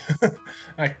 I did.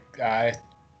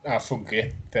 I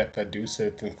forget that I do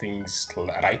certain things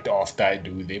right after I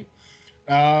do them.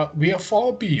 We are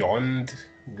far beyond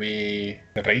where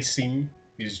racing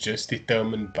is just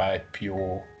determined by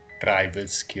pure driver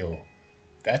skill.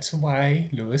 That's why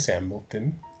Lewis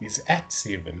Hamilton is at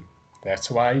 7. That's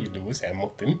why Lewis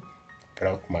Hamilton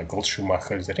broke Michael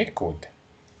Schumacher's record.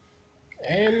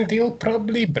 And he'll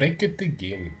probably break it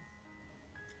again.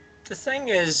 The thing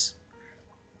is,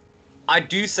 I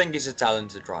do think he's a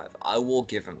talented driver. I will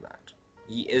give him that.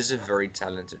 He is a very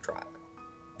talented driver.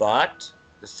 But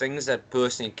the things that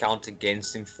personally count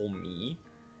against him for me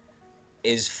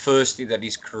is firstly that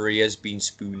his career has been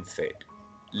spoon-fed.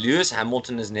 Lewis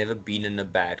Hamilton has never been in a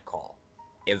bad car.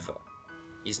 Ever.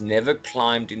 He's never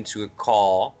climbed into a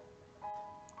car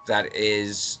that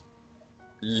is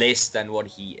less than what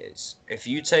he is. If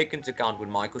you take into account when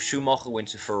Michael Schumacher went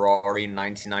to Ferrari in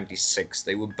 1996,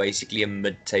 they were basically a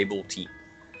mid-table team.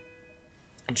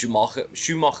 And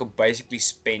Schumacher basically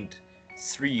spent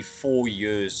 3-4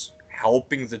 years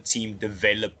helping the team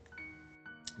develop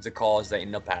the cars they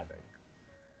end up having.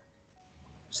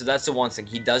 So that's the one thing.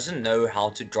 He doesn't know how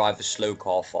to drive a slow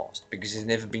car fast because he's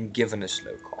never been given a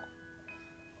slow car.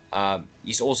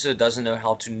 He also doesn't know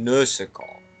how to nurse a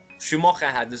car. Schumacher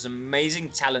had this amazing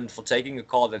talent for taking a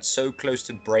car that's so close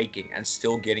to breaking and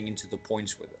still getting into the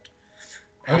points with it.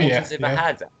 Hamilton's never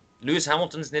had that. Lewis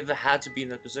Hamilton's never had to be in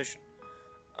that position.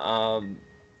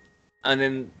 And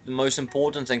then the most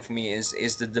important thing for me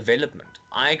is the development.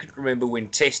 I could remember when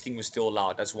testing was still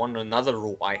allowed. That's another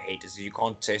rule I hate, is that you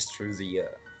can't test through the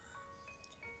year.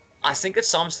 I think at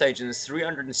some stage in this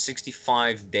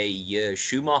 365-day year,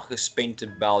 Schumacher spent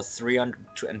about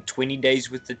 320 days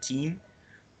with the team.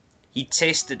 He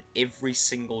tested every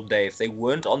single day. If they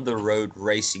weren't on the road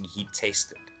racing, he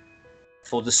tested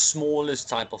for the smallest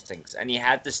type of things. And he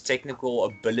had this technical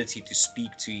ability to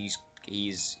speak to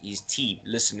his team.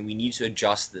 Listen, we need to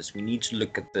adjust this. We need to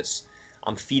look at this.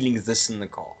 I'm feeling this in the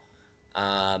car.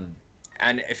 And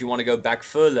if you want to go back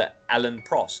further, Alain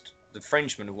Prost, the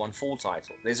Frenchman who won 4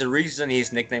 titles. There's a reason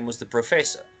his nickname was the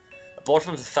Professor. Apart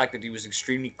from the fact that he was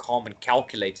extremely calm and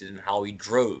calculated in how he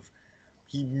drove,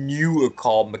 he knew a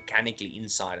car mechanically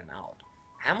inside and out.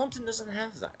 Hamilton doesn't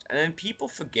have that. And then people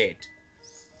forget,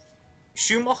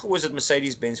 Schumacher was at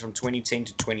Mercedes-Benz from 2010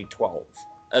 to 2012.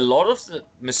 A lot of the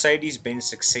Mercedes-Benz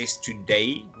success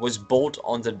today was built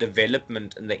on the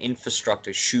development and the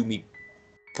infrastructure Schumi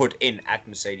put in at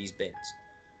Mercedes-Benz.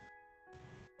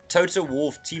 Toto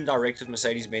Wolff, team director of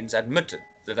Mercedes-Benz, admitted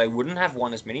that they wouldn't have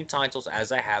won as many titles as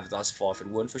they have thus far if it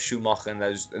weren't for Schumacher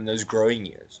in those growing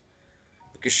years.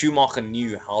 Because Schumacher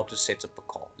knew how to set up a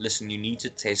car. Listen, you need to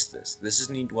test this. This is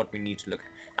what we need to look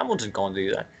at. Hamilton can't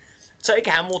do that. Take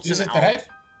Hamilton out.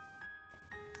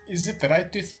 Is it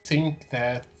right to think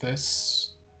that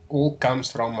this all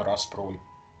comes from Ross Brawn?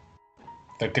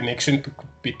 The connection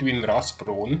between Ross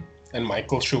Brawn and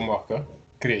Michael Schumacher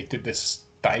created this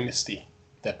dynasty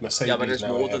that Mercedes now have. Yeah, but it's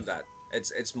more than that.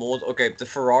 It's more... Okay, the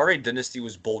Ferrari dynasty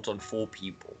was built on 4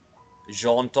 people.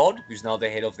 Jean Todt, who's now the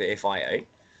head of the FIA.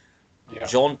 Yeah.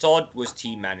 Jean Todt was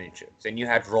team manager. Then you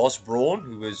had Ross Brawn,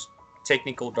 who was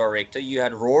technical director. You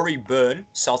had Rory Byrne,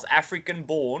 South African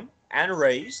born and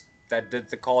raised, that did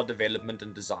the car development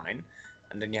and design.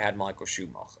 And then you had Michael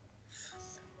Schumacher.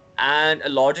 And a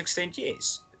large extent,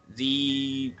 yes.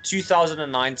 The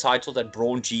 2009 title that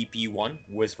Brawn GP won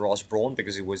with Ross Brawn,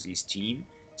 because it was his team,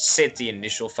 set the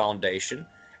initial foundation.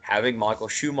 Having Michael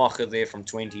Schumacher there from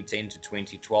 2010 to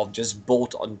 2012 just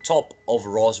built on top of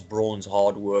Ross Brawn's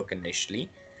hard work initially,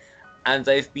 and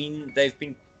they've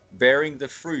been bearing the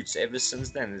fruits ever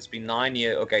since then. It's been 9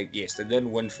 years. Okay, yes, they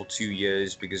didn't win for 2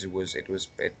 years because it was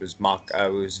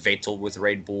Vettel with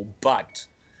Red Bull, but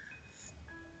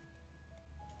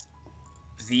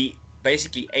the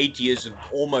basically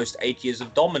almost 8 years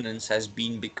of dominance has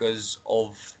been because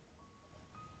of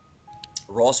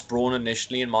Ross Brawn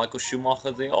initially and Michael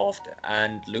Schumacher thereafter,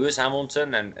 and Lewis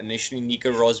Hamilton and initially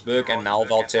Nico Rosberg and now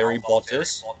Valtteri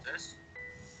Bottas.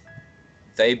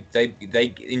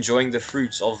 They enjoying the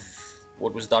fruits of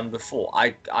what was done before.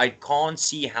 I can't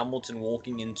see Hamilton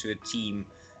walking into a team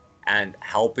and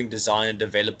helping design and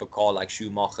develop a car like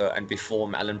Schumacher and before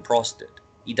him Alain Prost did.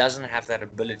 He doesn't have that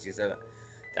ability, so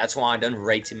that's why I don't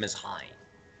rate him as high.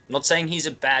 I'm not saying he's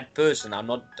a bad person. I'm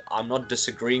not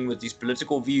disagreeing with his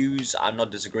political views. I'm not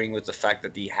disagreeing with the fact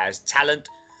that he has talent.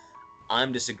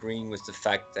 I'm disagreeing with the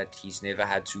fact that he's never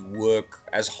had to work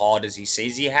as hard as he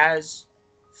says he has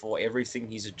for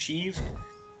everything he's achieved,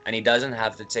 and he doesn't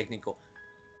have the technical.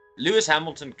 Lewis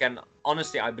Hamilton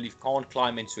honestly, I believe, can't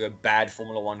climb into a bad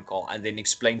Formula 1 car and then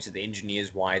explain to the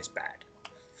engineers why it's bad.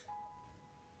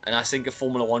 And I think a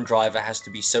Formula 1 driver has to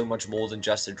be so much more than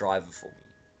just a driver for me.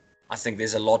 I think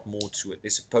there's a lot more to it.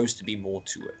 There's supposed to be more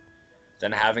to it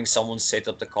than having someone set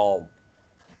up the car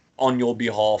on your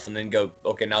behalf and then go,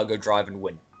 okay, now go drive and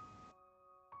win.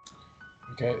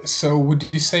 Okay, so would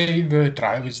you say the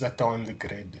drivers that are on the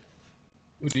grid,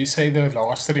 would you say the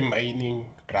last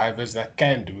remaining drivers that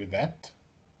can do that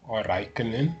are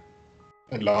Raikkonen,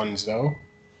 Alonso,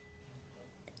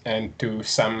 and to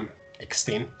some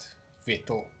extent,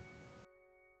 Vettel?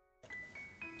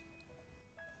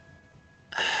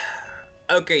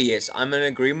 Okay, yes, I'm in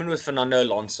agreement with Fernando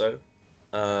Alonso.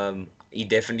 He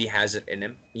definitely has it in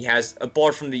him. He has,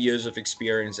 apart from the years of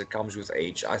experience that comes with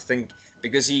age, I think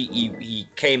because he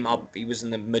came up, he was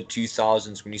in the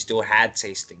mid-2000s when he still had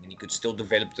testing and he could still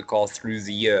develop the car through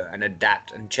the year and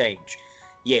adapt and change.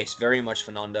 Yes, very much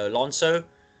Fernando Alonso.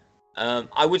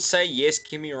 I would say yes,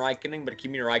 Kimi Raikkonen, but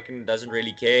Kimi Raikkonen doesn't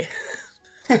really care.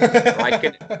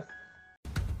 Raikkonen.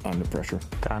 Under pressure.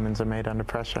 Diamonds are made under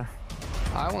pressure.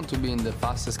 I want to be in the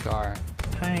fastest car.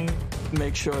 Hey,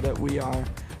 make sure that we are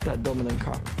that dominant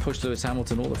car. Push Lewis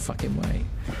Hamilton all the fucking way.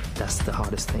 That's the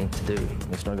hardest thing to do.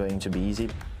 It's not going to be easy.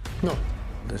 No,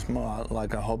 It's more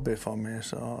like a hobby for me,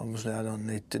 so obviously I don't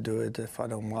need to do it if I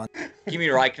don't want. Kimi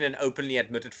Raikkonen openly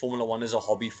admitted Formula 1 is a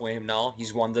hobby for him now.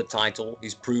 He's won the title.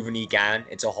 He's proven he can.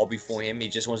 It's a hobby for him. He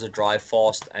just wants to drive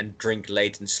fast and drink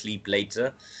late and sleep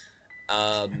later.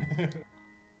 But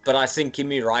I think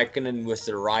Kimi Raikkonen, with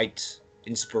the right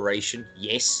inspiration,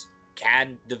 yes,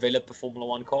 can develop a Formula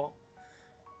 1 car.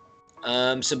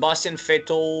 Sebastian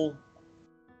Vettel,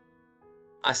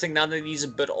 I think now that he's a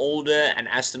bit older and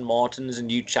Aston Martin is a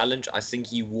new challenge, I think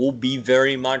he will be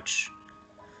very much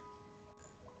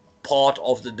part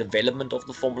of the development of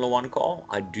the Formula 1 car.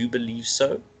 I do believe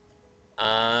so.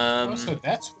 Also,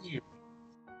 that's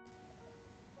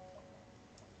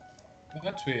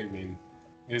where I mean,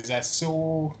 is I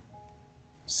saw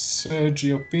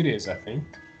Sergio Perez, I think,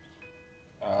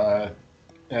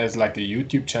 as like a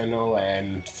YouTube channel,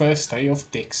 and first day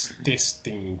of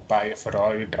testing by a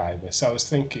Ferrari driver. So I was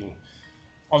thinking,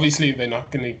 obviously they're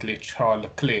not going to let Charles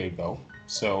Leclerc go,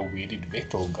 so where did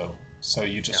Vettel go? So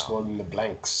you just fill in the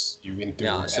blanks. You went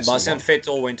to Sebastian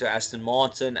Vettel went to Aston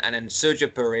Martin, and then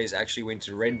Sergio Perez actually went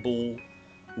to Red Bull.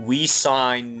 We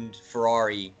signed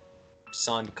Carlos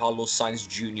Sainz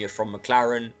Jr. from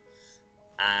McLaren,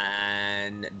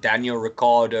 and Daniel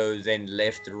Ricciardo then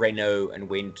left Renault and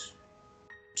went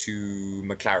to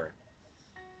McLaren.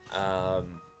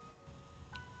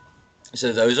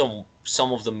 So those are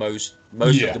some of the most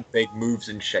of the big moves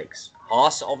and shakes.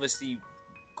 Haas obviously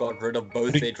got rid of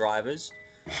both their drivers.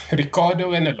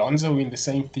 Ricciardo and Alonso in the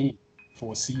same team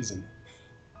for a season.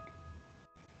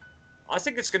 I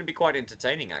think it's going to be quite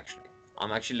entertaining, actually.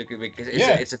 I'm actually looking because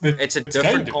it's a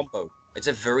different combo. It's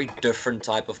a very different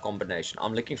type of combination.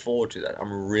 I'm looking forward to that.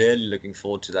 I'm really looking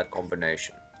forward to that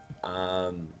combination.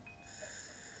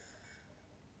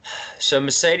 So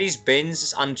Mercedes-Benz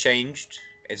is unchanged.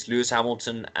 It's Lewis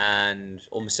Hamilton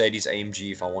or Mercedes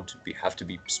AMG if I want to have to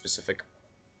be specific.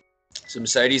 So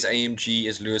Mercedes AMG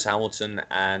is Lewis Hamilton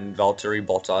and Valtteri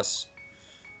Bottas.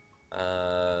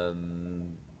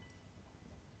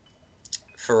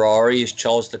 Ferrari is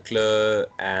Charles Leclerc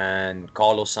and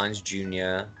Carlos Sainz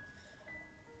Jr.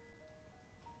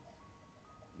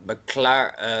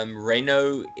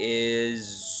 Renault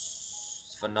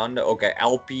is Fernando. Okay,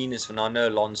 Alpine is Fernando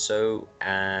Alonso,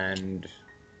 and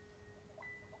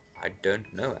I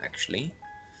don't know actually.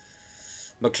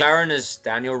 McLaren is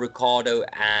Daniel Ricciardo,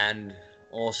 and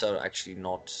also actually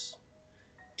not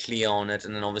clear on it.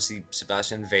 And then obviously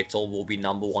Sebastian Vettel will be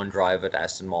number one driver at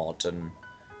Aston Martin.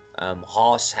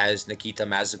 Haas has Nikita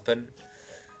Mazepin,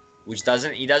 which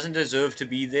he doesn't deserve to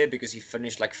be there because he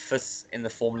finished like 5th in the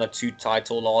Formula 2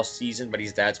 title last season, but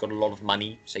his dad's got a lot of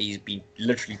money, so he's been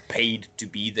literally paid to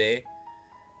be there.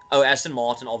 Oh, Aston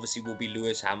Martin obviously will be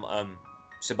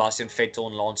Sebastian Vettel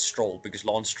and Lance Stroll, because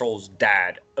Lance Stroll's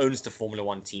dad owns the Formula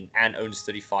 1 team and owns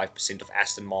 35% of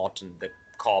Aston Martin, the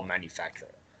car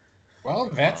manufacturer. Well,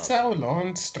 that's how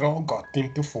Lance Stroll got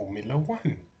into Formula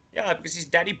 1. Yeah, because his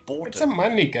daddy bought it. It's a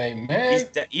money game, man.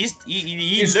 His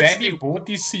daddy bought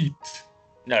his seat.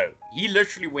 No, he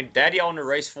literally went, Daddy, I want to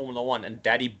race Formula 1, and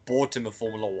Daddy bought him a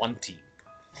Formula 1 team.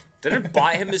 Didn't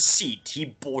buy him a seat,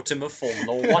 he bought him a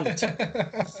Formula 1 team.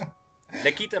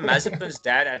 Nikita Mazepin's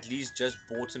dad at least just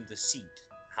bought him the seat.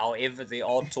 However, there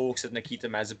are talks that Nikita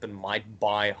Mazepin might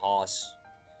buy Haas,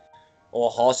 or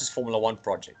Haas's Formula 1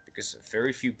 project, because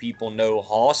very few people know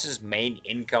Haas's main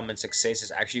income and success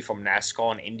is actually from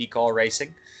NASCAR and IndyCar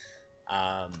racing.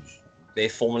 Their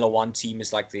Formula 1 team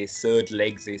is like their third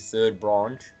leg, their third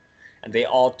branch. And there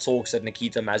are talks that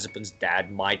Nikita Mazepin's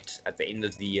dad might, at the end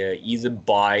of the year, either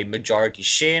buy majority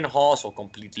share in Haas or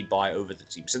completely buy over the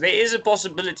team. So there is a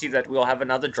possibility that we'll have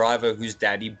another driver whose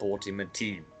daddy bought him a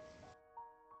team.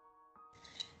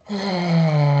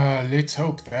 Let's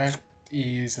hope that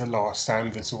is the last time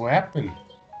this will happen.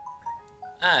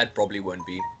 It probably won't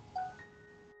be.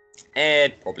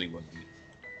 It probably won't be.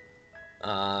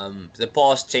 The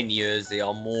past 10 years, there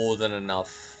are more than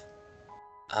enough.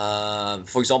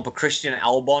 For example, Christian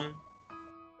Albon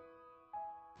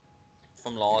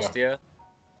from last year.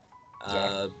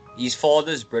 His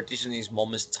father's British and his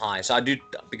mom is Thai. So I do,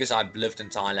 because I've lived in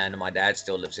Thailand and my dad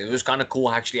still lives here. It was kind of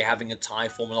cool actually having a Thai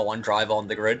Formula 1 driver on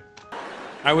the grid.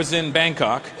 I was in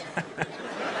Bangkok.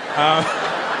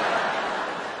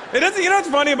 You know what's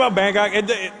funny about Bangkok?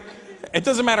 It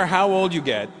doesn't matter how old you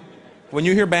get. When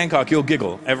you hear Bangkok, you'll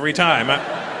giggle every time.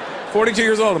 42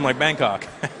 years old, I'm like, Bangkok.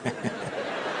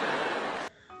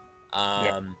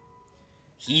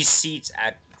 His seats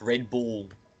at Red Bull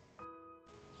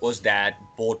was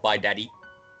bought by Daddy.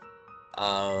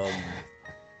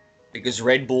 Because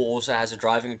Red Bull also has a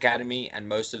driving academy, and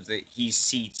most of his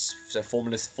seats, so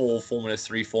Formula 4, Formula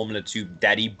 3, Formula 2,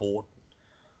 Daddy bought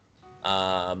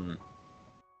So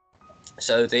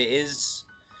there is,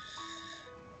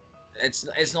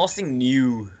 it's nothing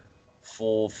new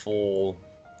for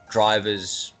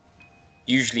drivers,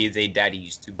 usually their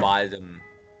daddies, to buy them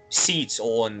seats,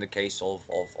 or in the case of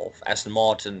Aston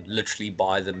Martin, literally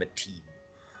buy them a team.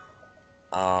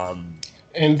 And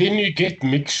then you get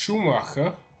Mick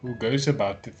Schumacher, who goes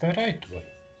about it the right way.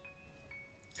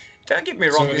 Don't get me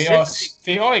wrong. So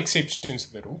there are exceptions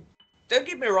to the rule. Don't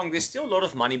get me wrong. There's still a lot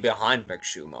of money behind Mick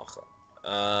Schumacher.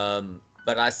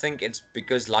 But I think it's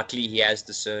because luckily he has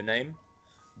the surname.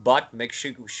 But Mick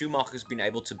Schumacher's been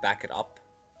able to back it up.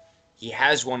 He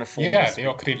has won a Formula 3. Yeah, there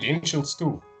are credentials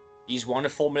too. He's won a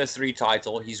Formula 3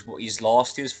 title. He's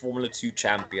last year's Formula 2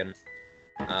 champion.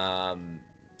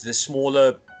 The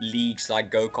smaller leagues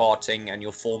like go-karting and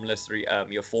your Formula 3,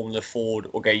 your Formula Ford.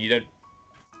 Okay, you don't.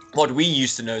 What we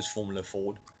used to know as Formula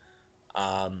Ford.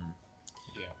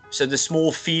 Yeah. So the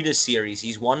small feeder series,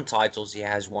 he's won titles, he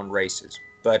has won races.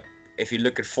 But if you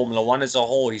look at Formula 1 as a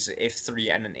whole, he's an F3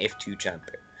 and an F2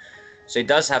 champion. So he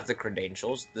does have the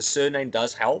credentials. The surname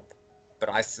does help. But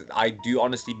I do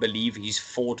honestly believe he's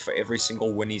fought for every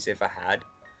single win he's ever had.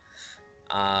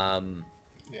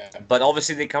 Yeah. But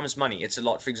obviously there comes money. It's a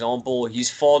lot. For example, his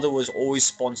father was always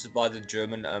sponsored by the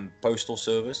German Postal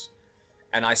Service.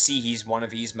 And I see one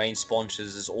of his main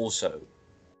sponsors is also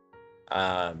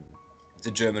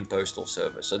the German Postal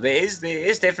Service. So there is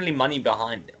definitely money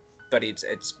behind it, but it's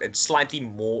slightly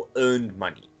more earned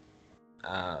money.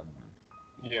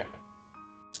 Yeah.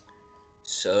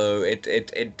 So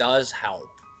it does help,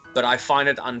 but I find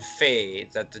it unfair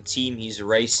that the team he's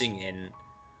racing in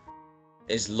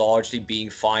is largely being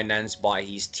financed by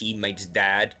his teammate's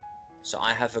dad. So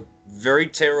I have a very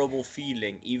terrible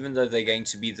feeling, even though they're going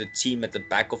to be the team at the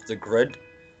back of the grid,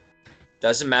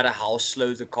 doesn't matter how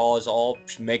slow the cars are,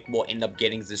 Mick will end up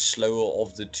getting the slower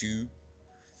of the two.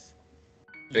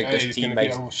 Because he's going to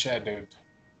be overshadowed.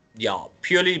 Yeah,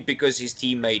 purely because his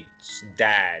teammate's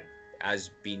dad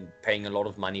has been paying a lot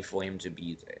of money for him to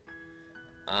be there.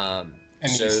 And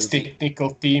his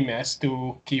technical team has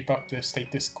to keep up the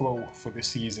status quo for the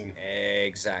season.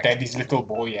 Exactly. Daddy's little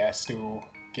boy has to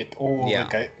get all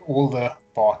the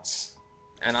parts.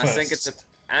 And first.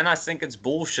 I think it's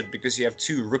bullshit because you have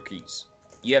two rookies.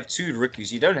 You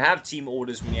don't have team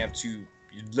orders when you have two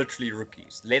literally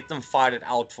rookies. Let them fight it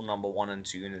out for number 1 and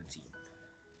 2 in the team.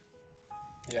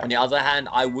 Yeah. On the other hand,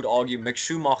 I would argue Mick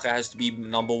Schumacher has to be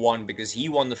number 1 because he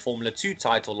won the Formula 2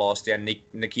 title last year and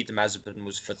Nikita Mazepin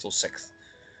was 5th or 6th.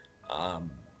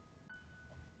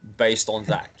 Based on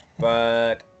that.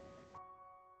 But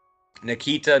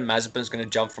Nikita and Mazepin's going to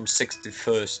jump from 6th to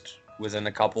 1st within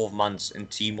a couple of months in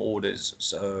team orders.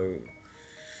 So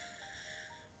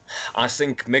I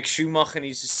think Mick Schumacher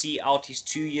needs to see out his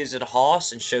 2 years at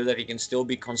Haas and show that he can still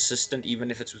be consistent even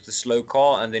if it's with a slow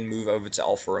car, and then move over to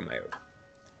Alfa Romeo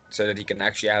so that he can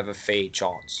actually have a fair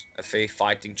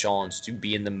fighting chance to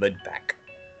be in the mid-pack.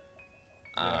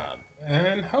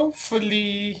 And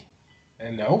hopefully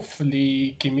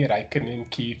Kimi Räikkönen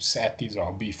keeps at his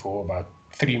hobby for about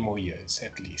 3 more years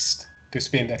at least, to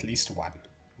spend at least 1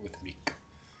 with Mick.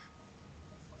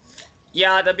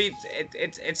 Yeah,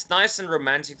 it's nice and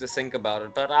romantic to think about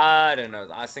it, but I don't know.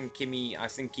 I think Kimi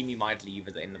might leave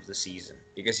at the end of the season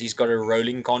because he's got a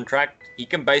rolling contract. He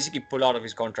can basically pull out of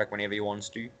his contract whenever he wants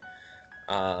to.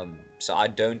 So I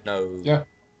don't know. Yeah.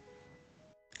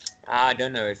 I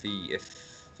don't know if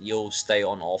he'll stay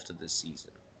on after this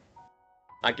season.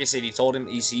 Like I said, he told him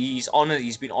he's honest.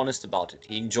 He's been honest about it.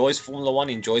 He enjoys Formula 1.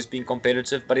 He enjoys being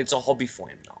competitive, but it's a hobby for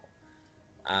him now.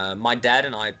 My dad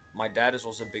is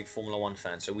also a big Formula 1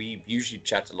 fan, so we usually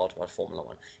chat a lot about Formula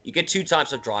 1. You get 2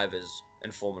 types of drivers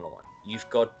in Formula 1. You've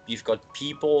got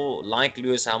people like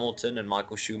Lewis Hamilton and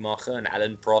Michael Schumacher and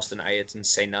Alan Prost and Ayrton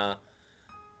Senna,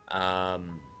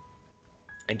 and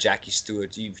Jackie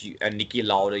Stewart, and Niki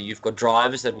Lauda. You've got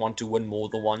drivers that want to win more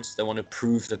than once. They want to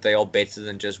prove that they are better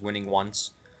than just winning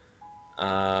once.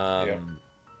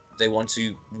 They want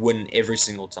to win every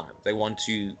single time. They want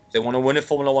to win a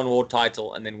Formula 1 world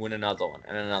title and then win another one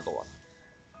and another one.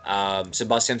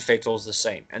 Sebastian Vettel's the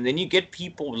same. And then you get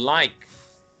people like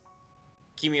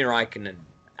Kimi Räikkönen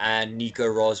and Nico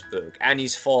Rosberg and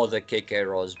his father Keke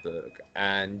Rosberg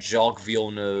and Jacques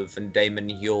Villeneuve and Damon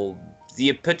Hill. The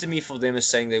epitome for them is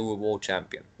saying they were world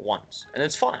champion once, and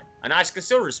it's fine. And I can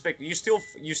still respect you.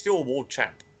 You're still a world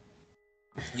champ.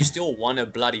 You still won a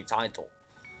bloody title.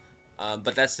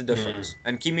 But that's the difference.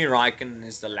 And Kimi Räikkönen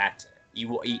is the latter.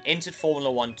 He entered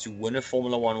Formula 1 to win a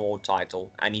Formula 1 world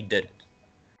title, and he did it.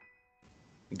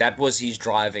 That was his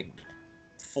driving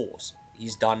force.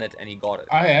 He's done it, and he got it.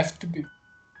 I have to be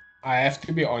I have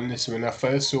to be honest, when I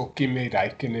first saw Kimi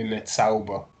Räikkönen at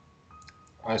Sauber,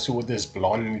 I saw this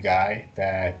blonde guy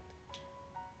that,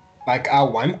 like, I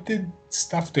wanted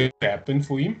stuff to happen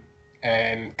for him,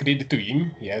 and credit to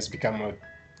him, he has become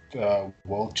a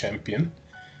world champion.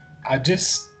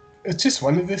 It's just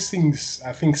one of those things,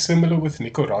 I think, similar with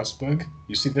Nico Rosberg.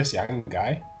 You see this young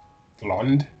guy,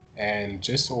 blonde, and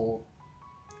just all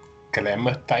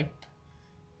glamour type,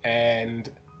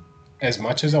 and as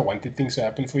much as I wanted things to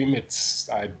happen for him,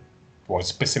 I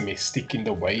was pessimistic in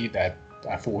the way that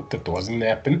I thought it wasn't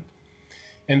happen.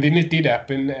 And then it did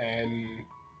happen, and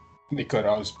Nico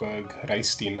Rosberg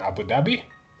raced in Abu Dhabi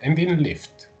and then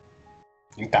left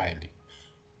entirely.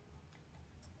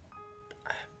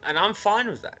 And I'm fine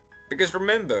with that. Because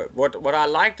remember, what I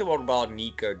liked about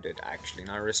Nico did, actually,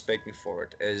 and I respect him for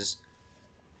it, is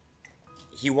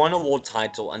he won a world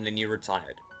title and then he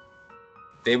retired.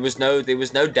 There was no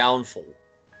downfall.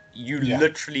 You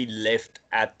literally left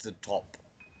at the top.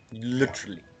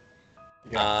 Literally.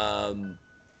 Yeah.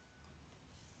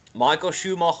 Michael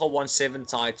Schumacher won 7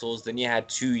 titles. Then you had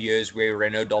 2 years where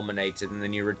Renault dominated, and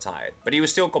then he retired. But he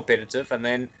was still competitive, and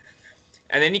then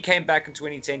he came back in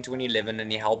 2010, 2011,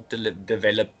 and he helped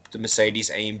develop the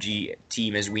Mercedes-AMG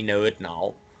team as we know it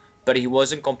now. But he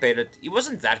wasn't competitive. He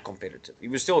wasn't that competitive. He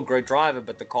was still a great driver,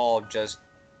 but the car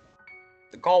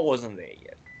wasn't there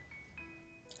yet.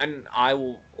 And I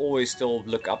will always still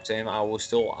look up to him. I will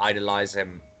still idolize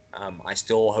him. I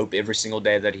still hope every single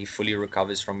day that he fully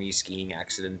recovers from his skiing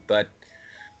accident. But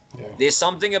there's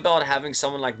something about having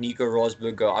someone like Nico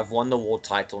Rosberg go, I've won the world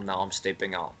title, now I'm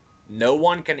stepping out. No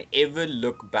one can ever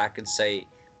look back and say,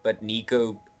 but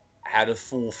Nico had a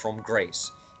fall from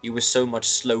grace. He was so much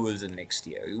slower the next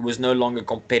year. He was no longer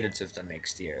competitive the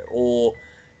next year. Or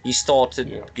he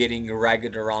started getting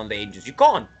ragged around the edges. You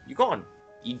can't.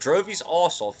 He drove his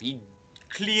ass off. He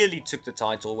clearly took the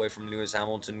title away from Lewis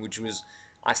Hamilton, which was,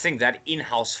 I think that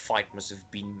in-house fight must have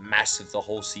been massive the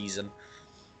whole season.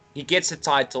 He gets the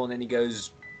title and then he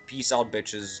goes, peace out,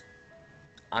 bitches.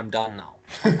 I'm done now.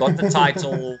 I've got the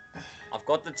title. I've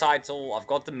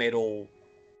got the medal.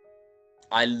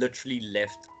 I literally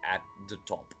left at the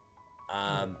top.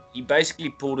 He basically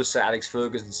pulled a Sir Alex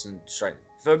Ferguson straight.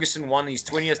 Ferguson won his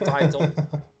 20th title.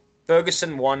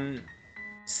 Ferguson won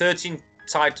 13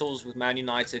 titles with Man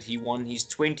United. He won his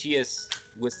 20th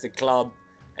with the club,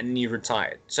 and then he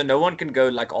retired. So no one can go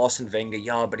like Arsene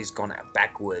Wenger, but he's gone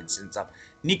backwards and stuff.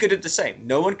 Nico did the same.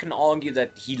 No one can argue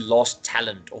that he lost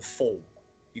talent or form.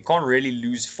 You can't really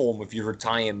lose form if you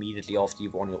retire immediately after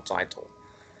you've won your title.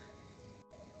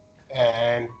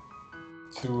 And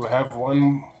to have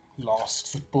one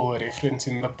last football reference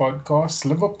in the podcast,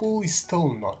 Liverpool is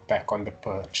still not back on the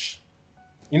perch.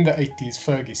 In the 80s,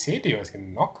 Fergie said he was going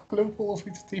to knock Liverpool off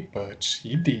the perch.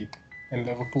 He did. And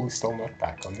Liverpool is still not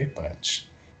back on the perch.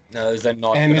 No, they're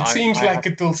not. And it seems like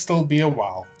it'll still be a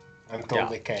while until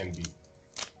they can be.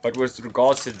 But with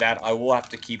regards to that, I will have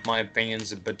to keep my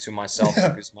opinions a bit to myself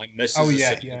because my missus is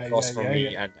sitting across from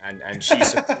me and she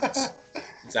supports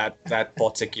that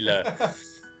particular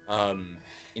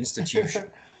institution.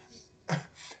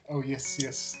 Oh,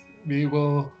 yes. We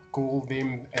will call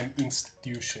them an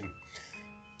institution.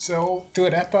 So, to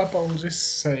wrap up, I'll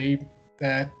just say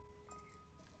that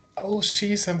I'll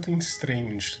share something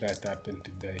strange that happened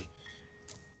today.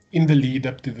 In the lead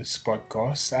up to this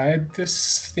podcast, I had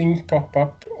this thing pop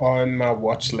up on my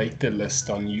watch later list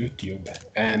on YouTube,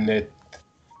 and it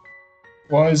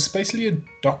was basically a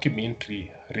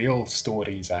documentary, real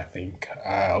stories, I think,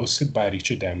 hosted by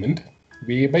Richard Hammond.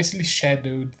 We basically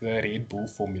shadowed the Red Bull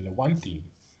Formula One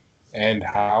team and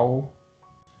how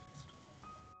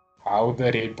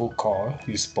the Red Bull car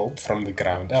is built from the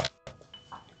ground up,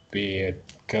 where it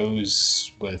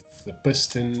goes with the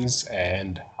pistons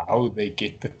and how they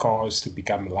get the cars to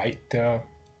become lighter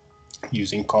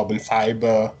using carbon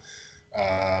fiber,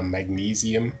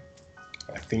 magnesium.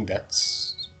 I think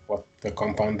that's what the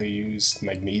compound they used,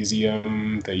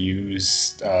 magnesium. They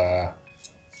used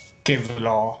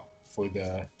Kevlar for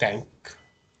the tank,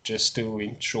 just to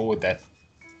ensure that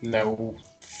no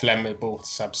flammable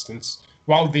substance,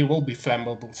 while there will be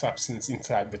flammable substance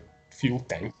inside the fuel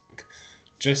tank,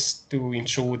 just to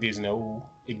ensure there's no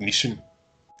ignition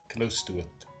close to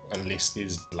it, unless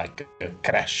there's like a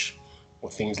crash or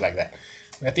things like that.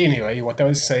 But anyway, what I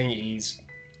was saying is,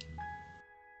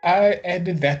 I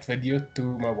added that video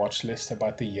to my watch list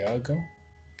about a year ago,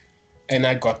 and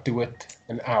I got to it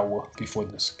an hour before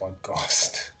this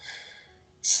podcast.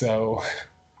 So,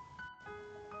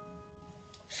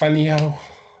 funny how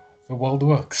the world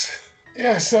works.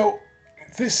 Yeah, so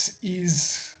this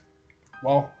is,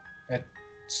 well, at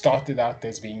started out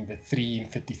as being the 3 in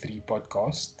 33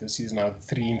 podcast. This is now the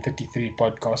 3 in 33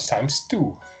 podcast times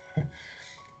 2.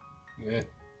 The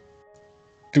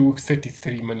 2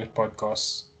 33-minute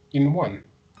podcasts in one.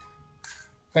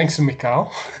 Thanks to Mikhail.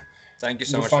 Thank you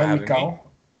so much for having me.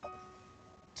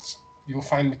 You'll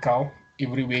find Mikhail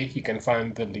everywhere. You can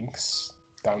find the links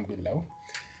down below.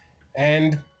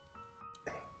 And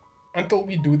until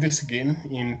we do this again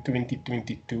in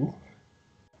 2022.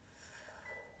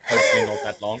 Hopefully not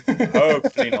that long.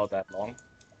 Hopefully not that long.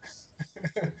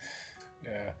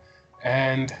 Yeah.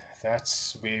 And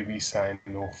that's where we sign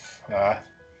off.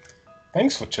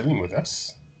 Thanks for chilling with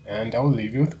us. And I'll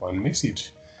leave you with one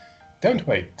message. Don't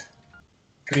wait.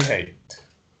 Create.